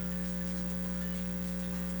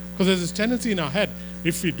 Because there's this tendency in our head,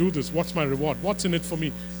 if we do this, what's my reward? What's in it for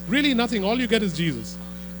me? Really nothing. All you get is Jesus.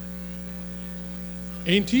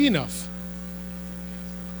 Ain't he enough?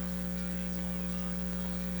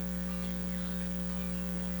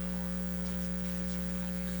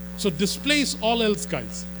 So displace all else,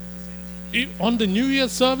 guys. On the New Year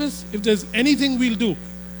service, if there's anything we'll do,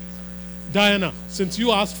 Diana, since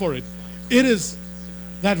you asked for it, it is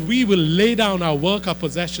that we will lay down our work, our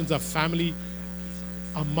possessions, our family,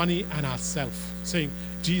 our money, and ourselves, saying,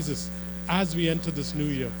 Jesus, as we enter this new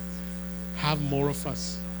year, have more of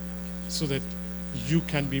us so that you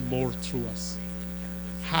can be more through us.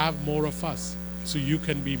 Have more of us so you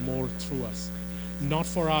can be more through us. Not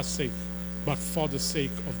for our sake, but for the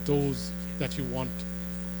sake of those that you want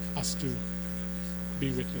us to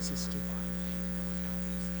be witnesses to.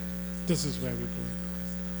 This is where we're going.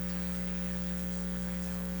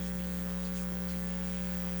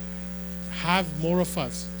 Have more of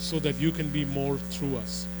us so that you can be more through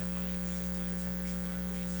us.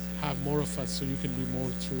 Have more of us so you can be more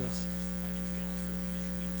through us.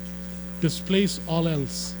 Displace all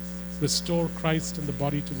else. Restore Christ and the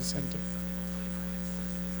body to the center.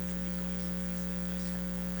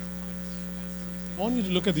 I want you to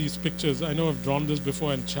look at these pictures. I know I've drawn this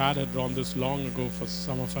before, and Chad had drawn this long ago for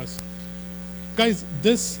some of us. Guys,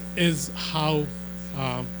 this is how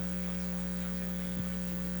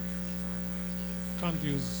can't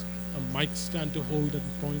use a mic stand to hold at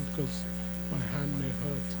the point because my hand may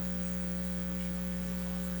hurt.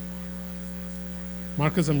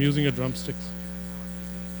 Marcus, I'm using your drumsticks.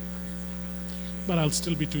 But I'll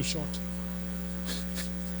still be too short.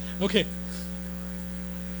 Okay.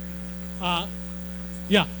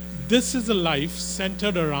 Yeah, this is a life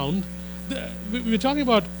centered around, we're talking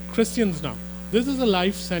about Christians now. This is a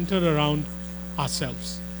life centered around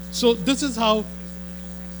ourselves. So this is how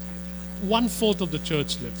 1/4 of the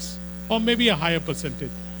church lives, or maybe a higher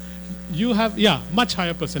percentage. You have, much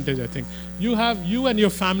higher percentage, I think. You have you and your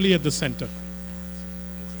family at the center.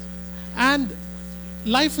 And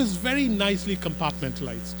life is very nicely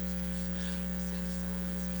compartmentalized.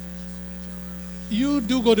 You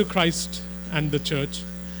do go to Christ and the church.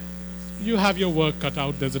 You have your work cut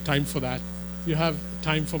out. There's a time for that. You have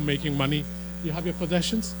time for making money. You have your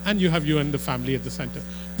possessions, and you have you and the family at the center.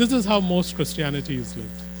 This is how most Christianity is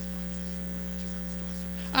lived.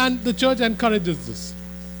 And the church encourages this.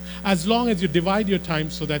 As long as you divide your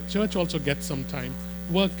time so that church also gets some time,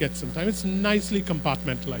 work gets some time. It's nicely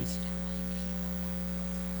compartmentalized.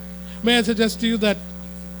 May I suggest to you that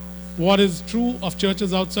what is true of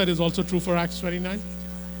churches outside is also true for Acts 29?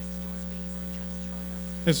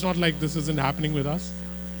 It's not like this isn't happening with us.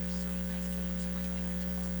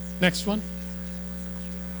 Next one.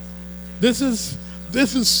 This is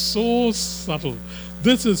so subtle.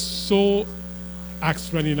 This is so Acts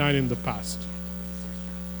 29 in the past.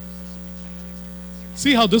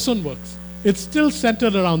 See how this one works. It's still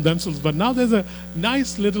centered around themselves, but now there's a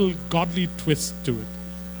nice little godly twist to it.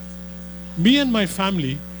 Me and my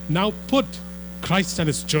family now put Christ and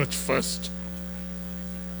his church first.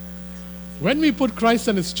 When we put Christ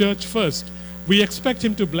and his church first, we expect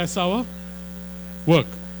him to bless our work.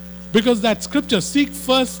 Because that scripture, seek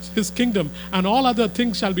first his kingdom and all other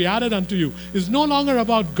things shall be added unto you, is no longer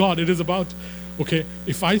about God. It is about, okay,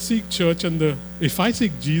 if I seek church if I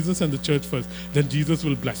seek Jesus and the church first, then Jesus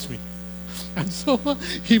will bless me. And so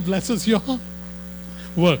he blesses your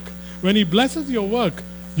work. When he blesses your work,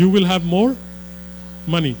 you will have more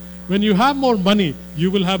money. When you have more money, you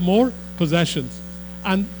will have more possessions.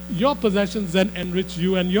 And your possessions then enrich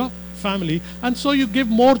you and your family. And so you give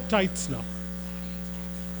more tithes now.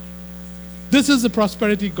 This is the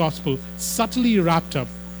prosperity gospel, subtly wrapped up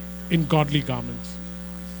in godly garments.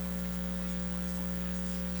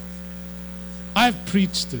 I've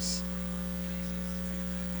preached this,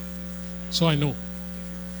 so I know.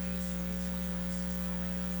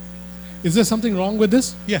 Is there something wrong with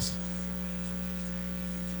this? Yes.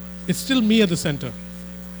 It's still me at the center.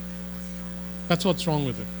 That's what's wrong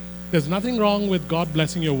with it. There's nothing wrong with God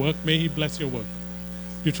blessing your work. May he bless your work.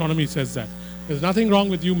 Deuteronomy says that. There's nothing wrong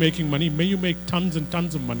with you making money. May you make tons and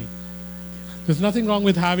tons of money. There's nothing wrong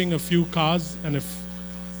with having a few cars, and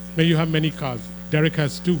may you have many cars. Derek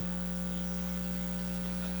has 2.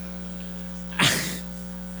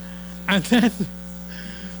 And then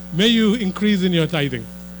may you increase in your tithing.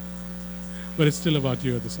 But it's still about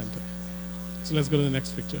you at the center. So let's go to the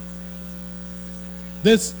next picture.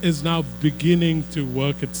 This is now beginning to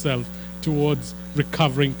work itself towards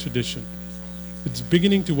recovering tradition. It's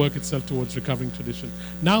beginning to work itself towards recovering tradition.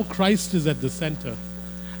 Now Christ is at the center,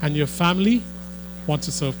 and your family wants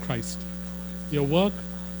to serve Christ. Your work,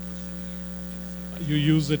 you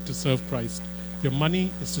use it to serve Christ. Your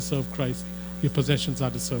money is to serve Christ. Your possessions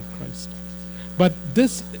are to serve Christ. But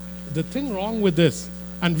the thing wrong with this,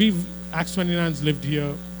 and Acts 29's lived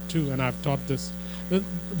here too, and I've taught this.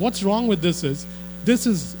 What's wrong with this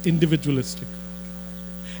is individualistic.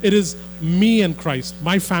 It is me and Christ,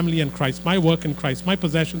 my family and Christ, my work in Christ, my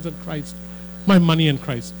possessions in Christ, my money in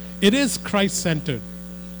Christ. It is Christ-centered,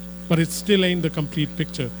 but it still ain't the complete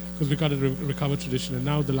picture, because we got to recover tradition. And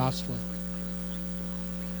now the last one.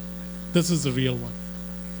 This is the real one.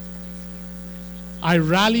 I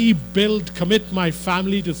rally, build, commit my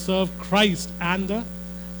family to serve Christ and the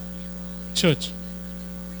church.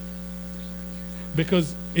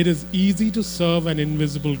 Because it is easy to serve an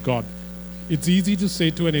invisible God. It's easy to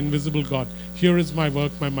say to an invisible God, here is my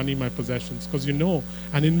work, my money, my possessions. Because you know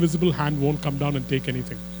an invisible hand won't come down and take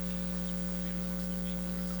anything.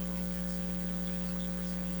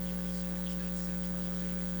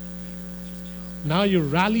 Now you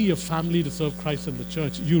rally your family to serve Christ and the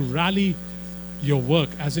church. You rally your work,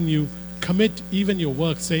 as in you commit even your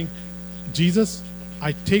work, saying, Jesus,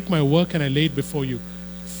 I take my work and I lay it before you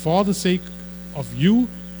for the sake of you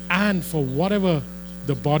and for whatever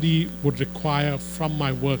the body would require from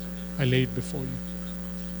my work. I lay it before you.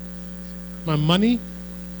 My money,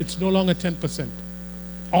 it's no longer 10%.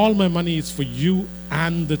 All my money is for you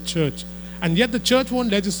and the church. And yet the church won't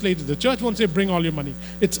legislate it. The church won't say, bring all your money.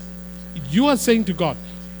 You are saying to God,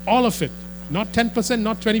 all of it, not 10%,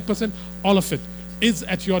 not 20%, all of it is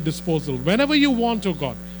at your disposal. Whenever you want, oh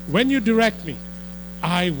God, when you direct me,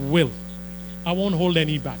 I will. I won't hold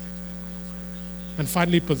any back. And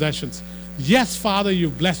finally, possessions. Yes, Father,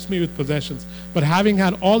 you've blessed me with possessions, but having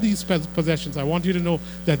had all these possessions, I want you to know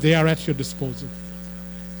that they are at your disposal.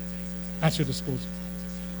 At your disposal.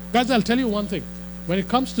 Guys, I'll tell you one thing. When it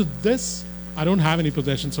comes to this, I don't have any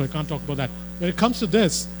possessions, so I can't talk about that. When it comes to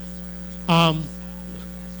this,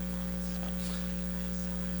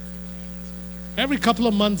 every couple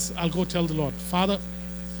of months, I'll go tell the Lord, Father,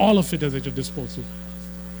 all of it is at your disposal.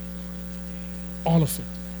 All of it.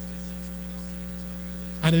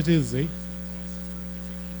 And it is, eh?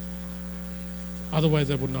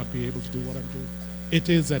 Otherwise, I would not be able to do what I'm doing. It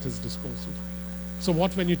is at his disposal. So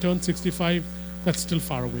what when you turn 65? That's still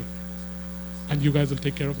far away. And you guys will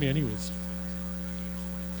take care of me anyways.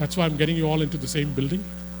 That's why I'm getting you all into the same building.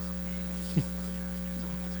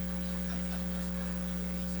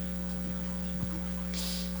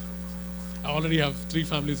 I already have 3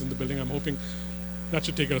 families in the building. I'm hoping that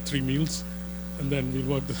should take care of 3 meals. And then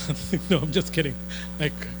we'll work the other thing. No, I'm just kidding.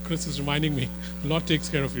 Like Chris is reminding me, the Lord takes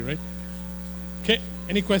care of you, right? Okay,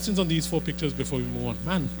 any questions on these 4 pictures before we move on?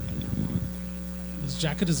 Man, this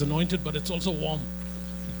jacket is anointed, but it's also warm.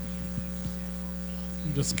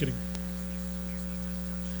 I'm just kidding.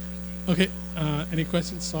 Okay, any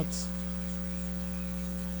questions, thoughts?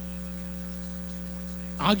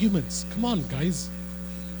 Arguments. Come on, guys.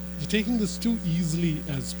 You're taking this too easily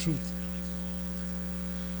as truth.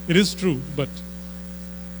 It is true, but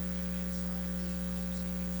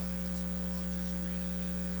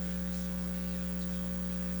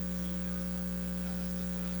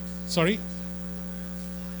sorry?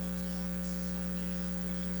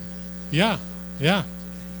 Yeah.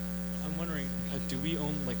 I'm wondering, do we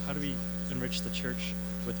own, how do we enrich the church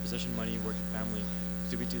with possession, money, work, and family?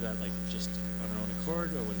 Do we do that, just on our own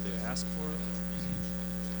accord, or what do they ask for?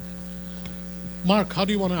 Mark, how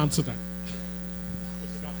do you want to answer that?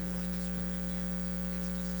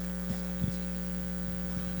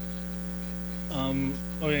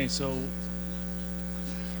 Okay, so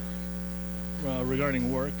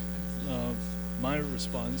regarding work, my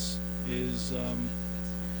response is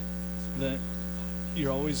that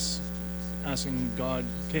you're always asking God,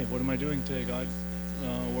 okay, what am I doing today, God?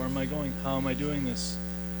 Where am I going? How am I doing this?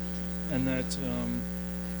 And that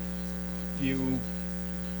you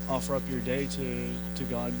offer up your day to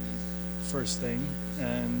God first thing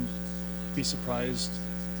and be surprised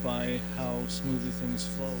by how smoothly things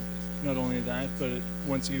flow. Not only that, but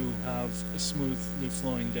once you have a smoothly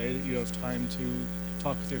flowing day, that you have time to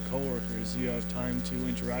talk with your coworkers, you have time to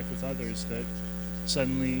interact with others, that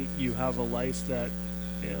suddenly you have a life that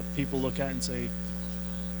people look at and say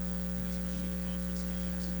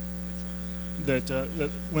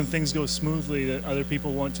that when things go smoothly, that other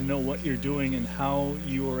people want to know what you're doing and how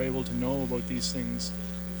you are able to know about these things.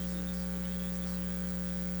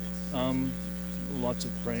 Lots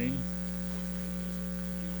of praying.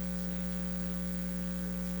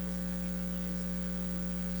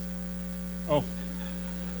 Oh,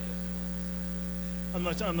 I'm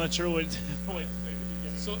not sure what.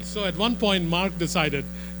 So at one point, Mark decided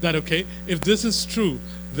that, okay, if this is true,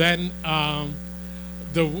 then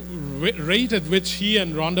the rate at which he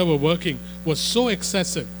and Rhonda were working was so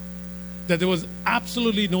excessive that there was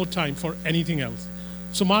absolutely no time for anything else.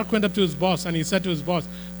 So Mark went up to his boss and he said to his boss,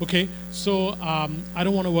 okay, so I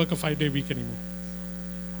don't want to work a 5-day week anymore.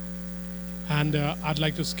 And I'd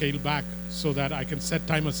like to scale back so that I can set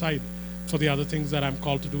time aside for the other things that I'm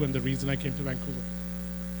called to do and the reason I came to Vancouver.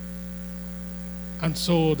 And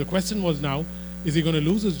so the question was now, is he going to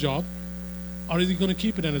lose his job or is he going to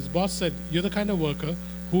keep it? And his boss said, you're the kind of worker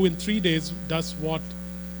who in 3 days does what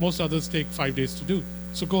most others take 5 days to do.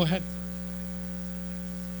 So go ahead.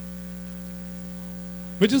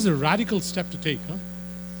 Which is a radical step to take, huh?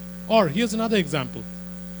 Or here's another example.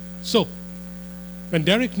 So when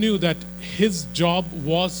Derek knew that his job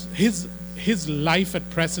was, his life at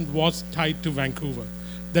present was tied to Vancouver,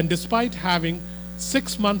 then despite having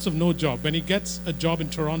 6 months of no job, when he gets a job in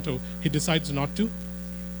Toronto, he decides not to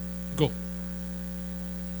go.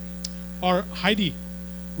 Or Heidi,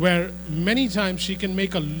 where many times she can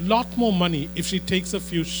make a lot more money if she takes a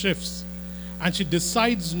few shifts, and she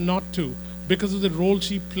decides not to because of the role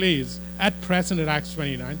she plays at present at Acts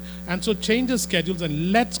 29, and so changes schedules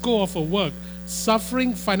and lets go of her work,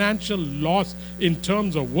 suffering financial loss in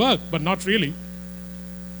terms of work, but not really.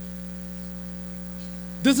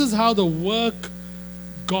 This is how the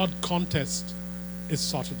work-God contest is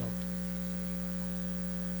sorted out.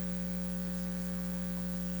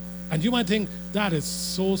 And you might think, that is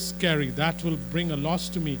so scary, that will bring a loss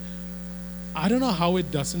to me. I don't know how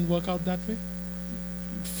it doesn't work out that way.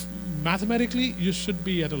 Mathematically, you should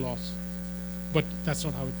be at a loss. But that's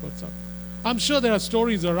not how it works out. I'm sure there are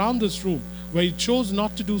stories around this room where you chose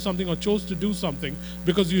not to do something or chose to do something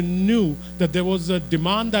because you knew that there was a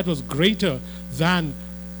demand that was greater than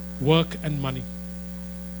work and money.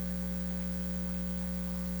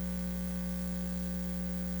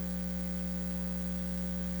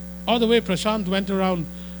 Or the way Prashant went around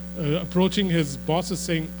approaching his bosses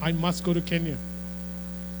saying, I must go to Kenya.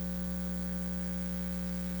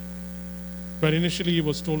 But initially he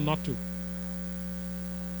was told not to.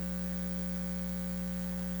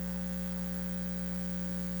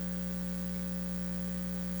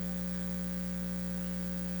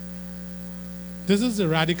 This is the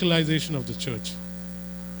radicalization of the church,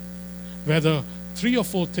 where the 3 or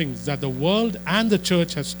 4 things that the world and the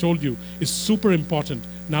church has told you is super important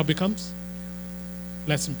now becomes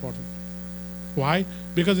less important. Why?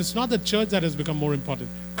 Because it's not the church that has become more important.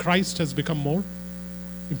 Christ has become more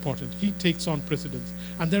important. He takes on precedence.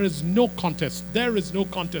 And there is no contest. There is no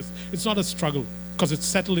contest. It's not a struggle because it's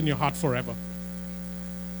settled in your heart forever.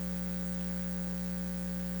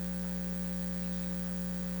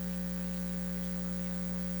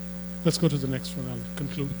 Let's go to the next one. I'll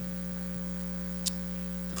conclude.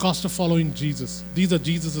 The cost of following Jesus. These are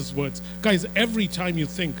Jesus' words. Guys, every time you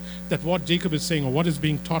think that what Jacob is saying or what is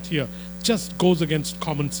being taught here just goes against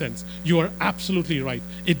common sense, you are absolutely right.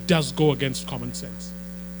 It does go against common sense.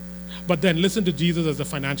 But then listen to Jesus as a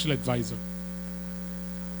financial advisor.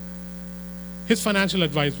 His financial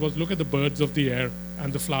advice was, look at the birds of the air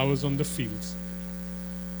and the flowers on the fields.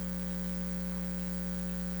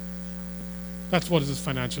 That's what is his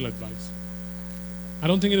financial advice. I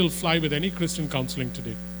don't think it'll fly with any Christian counseling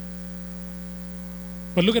today.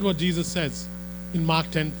 But look at what Jesus says in Mark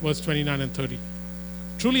 10, verse 29 and 30.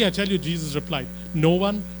 Truly I tell you, Jesus replied, no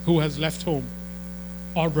one who has left home,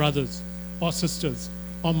 or brothers, or sisters,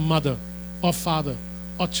 or mother, or father,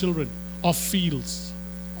 or children, or fields,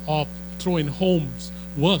 or throw in homes,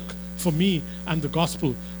 work for me and the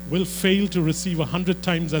gospel, will fail to receive 100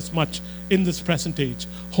 times as much in this present age.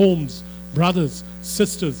 Homes, brothers,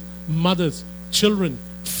 sisters, mothers, children,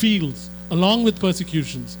 fields, along with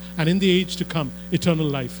persecutions, and in the age to come, eternal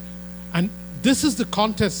life. And this is the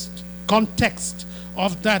context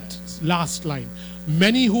of that last line.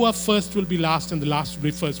 Many who are first will be last, and the last will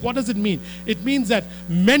be first. What does it mean? It means that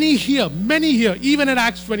many here, even at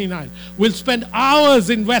Acts 29, will spend hours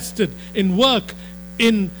invested in work,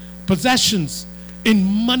 in possessions, in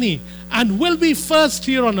money, and will be first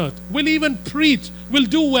here on earth, will even preach, will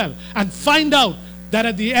do well, and find out that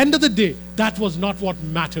at the end of the day, that was not what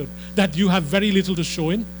mattered, that you have very little to show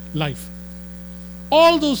in life.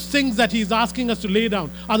 All those things that he's asking us to lay down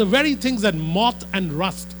are the very things that moth and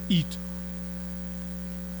rust eat.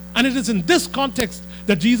 And it is in this context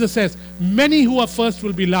that Jesus says, many who are first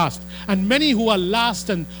will be last, and many who are last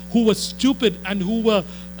and who were stupid and who were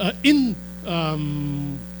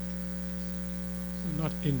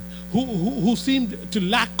who seemed to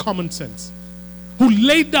lack common sense, who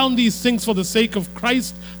laid down these things for the sake of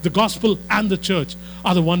Christ, the gospel, and the church,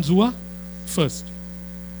 are the ones who are first.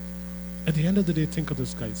 At the end of the day, think of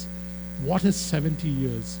this, guys. What is 70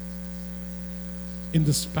 years in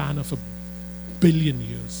the span of 1 billion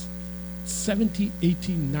years? 70,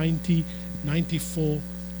 80, 90, 94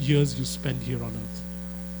 years you spend here on earth.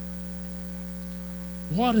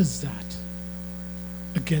 What is that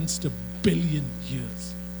against 1 billion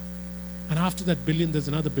years? And after that billion, there's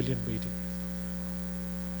another billion waiting.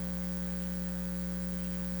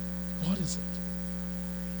 What is it?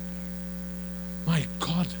 My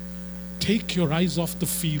God, take your eyes off the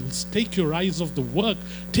fields, take your eyes off the work,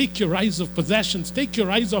 take your eyes off possessions, take your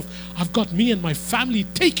eyes off, I've got me and my family,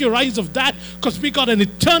 take your eyes off that, because we got an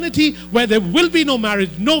eternity where there will be no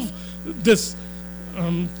marriage, no this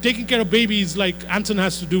taking care of babies like Anson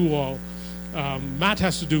has to do or Matt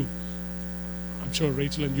has to do. I'm sure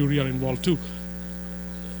Rachel and Yuri are involved too.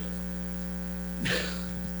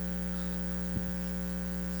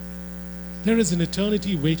 There is an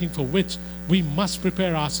eternity waiting for which we must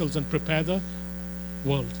prepare ourselves and prepare the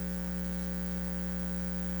world.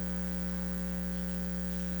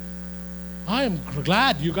 I am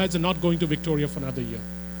glad you guys are not going to Victoria for another year.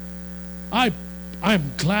 I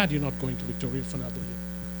am glad you're not going to Victoria for another year.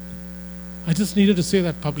 I just needed to say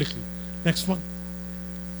that publicly. Next one.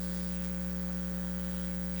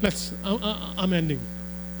 I'm ending.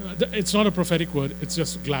 It's not a prophetic word, it's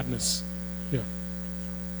just gladness. Yeah.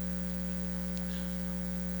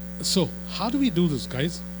 So, how do we do this,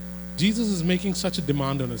 guys? Jesus is making such a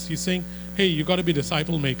demand on us. He's saying, hey, you got to be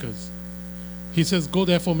disciple makers. He says, go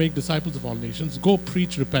therefore make disciples of all nations. Go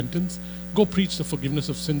preach repentance. Go preach the forgiveness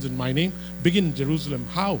of sins in my name. Begin in Jerusalem.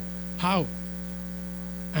 How?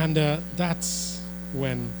 And that's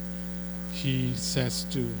when he says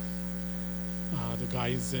to the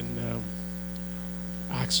guys in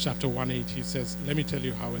Acts chapter 1:8, he says, let me tell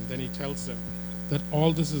you how. And then he tells them that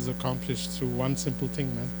all this is accomplished through one simple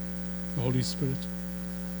thing, man. The Holy Spirit.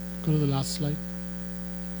 Go to the last slide.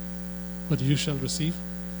 But you shall receive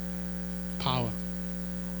power.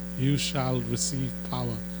 You shall receive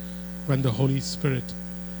power when the Holy Spirit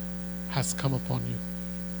has come upon you.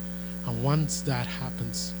 And once that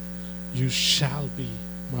happens, you shall be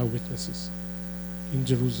my witnesses in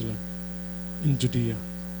Jerusalem, in Judea,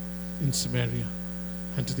 in Samaria,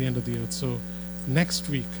 and to the end of the earth. So next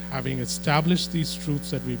week, having established these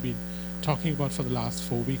truths that we've been talking about for the last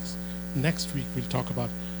 4 weeks, next week we'll talk about,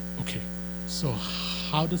 okay, so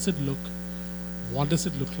how does it look? What does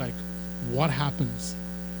it look like? What happens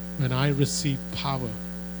when I receive power,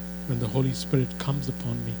 when the Holy Spirit comes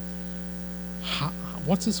upon me?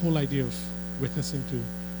 What's this whole idea of witnessing to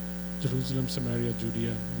Jerusalem, Samaria,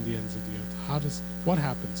 Judea, and the ends of the earth? What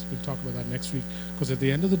happens? We'll talk about that next week. Because at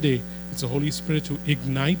the end of the day, it's the Holy Spirit who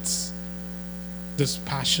ignites this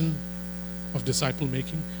passion of disciple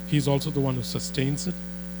making. He's also the one who sustains it.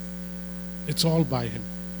 It's all by him.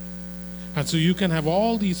 And so you can have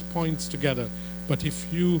all these points together, but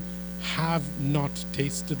if you have not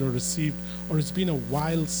tasted or received, or it's been a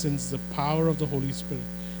while since the power of the Holy Spirit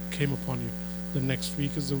came upon you, the next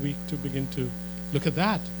week is the week to begin to look at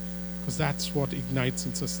that, because that's what ignites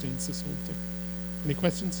and sustains this whole thing. Any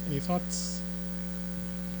questions? Any thoughts?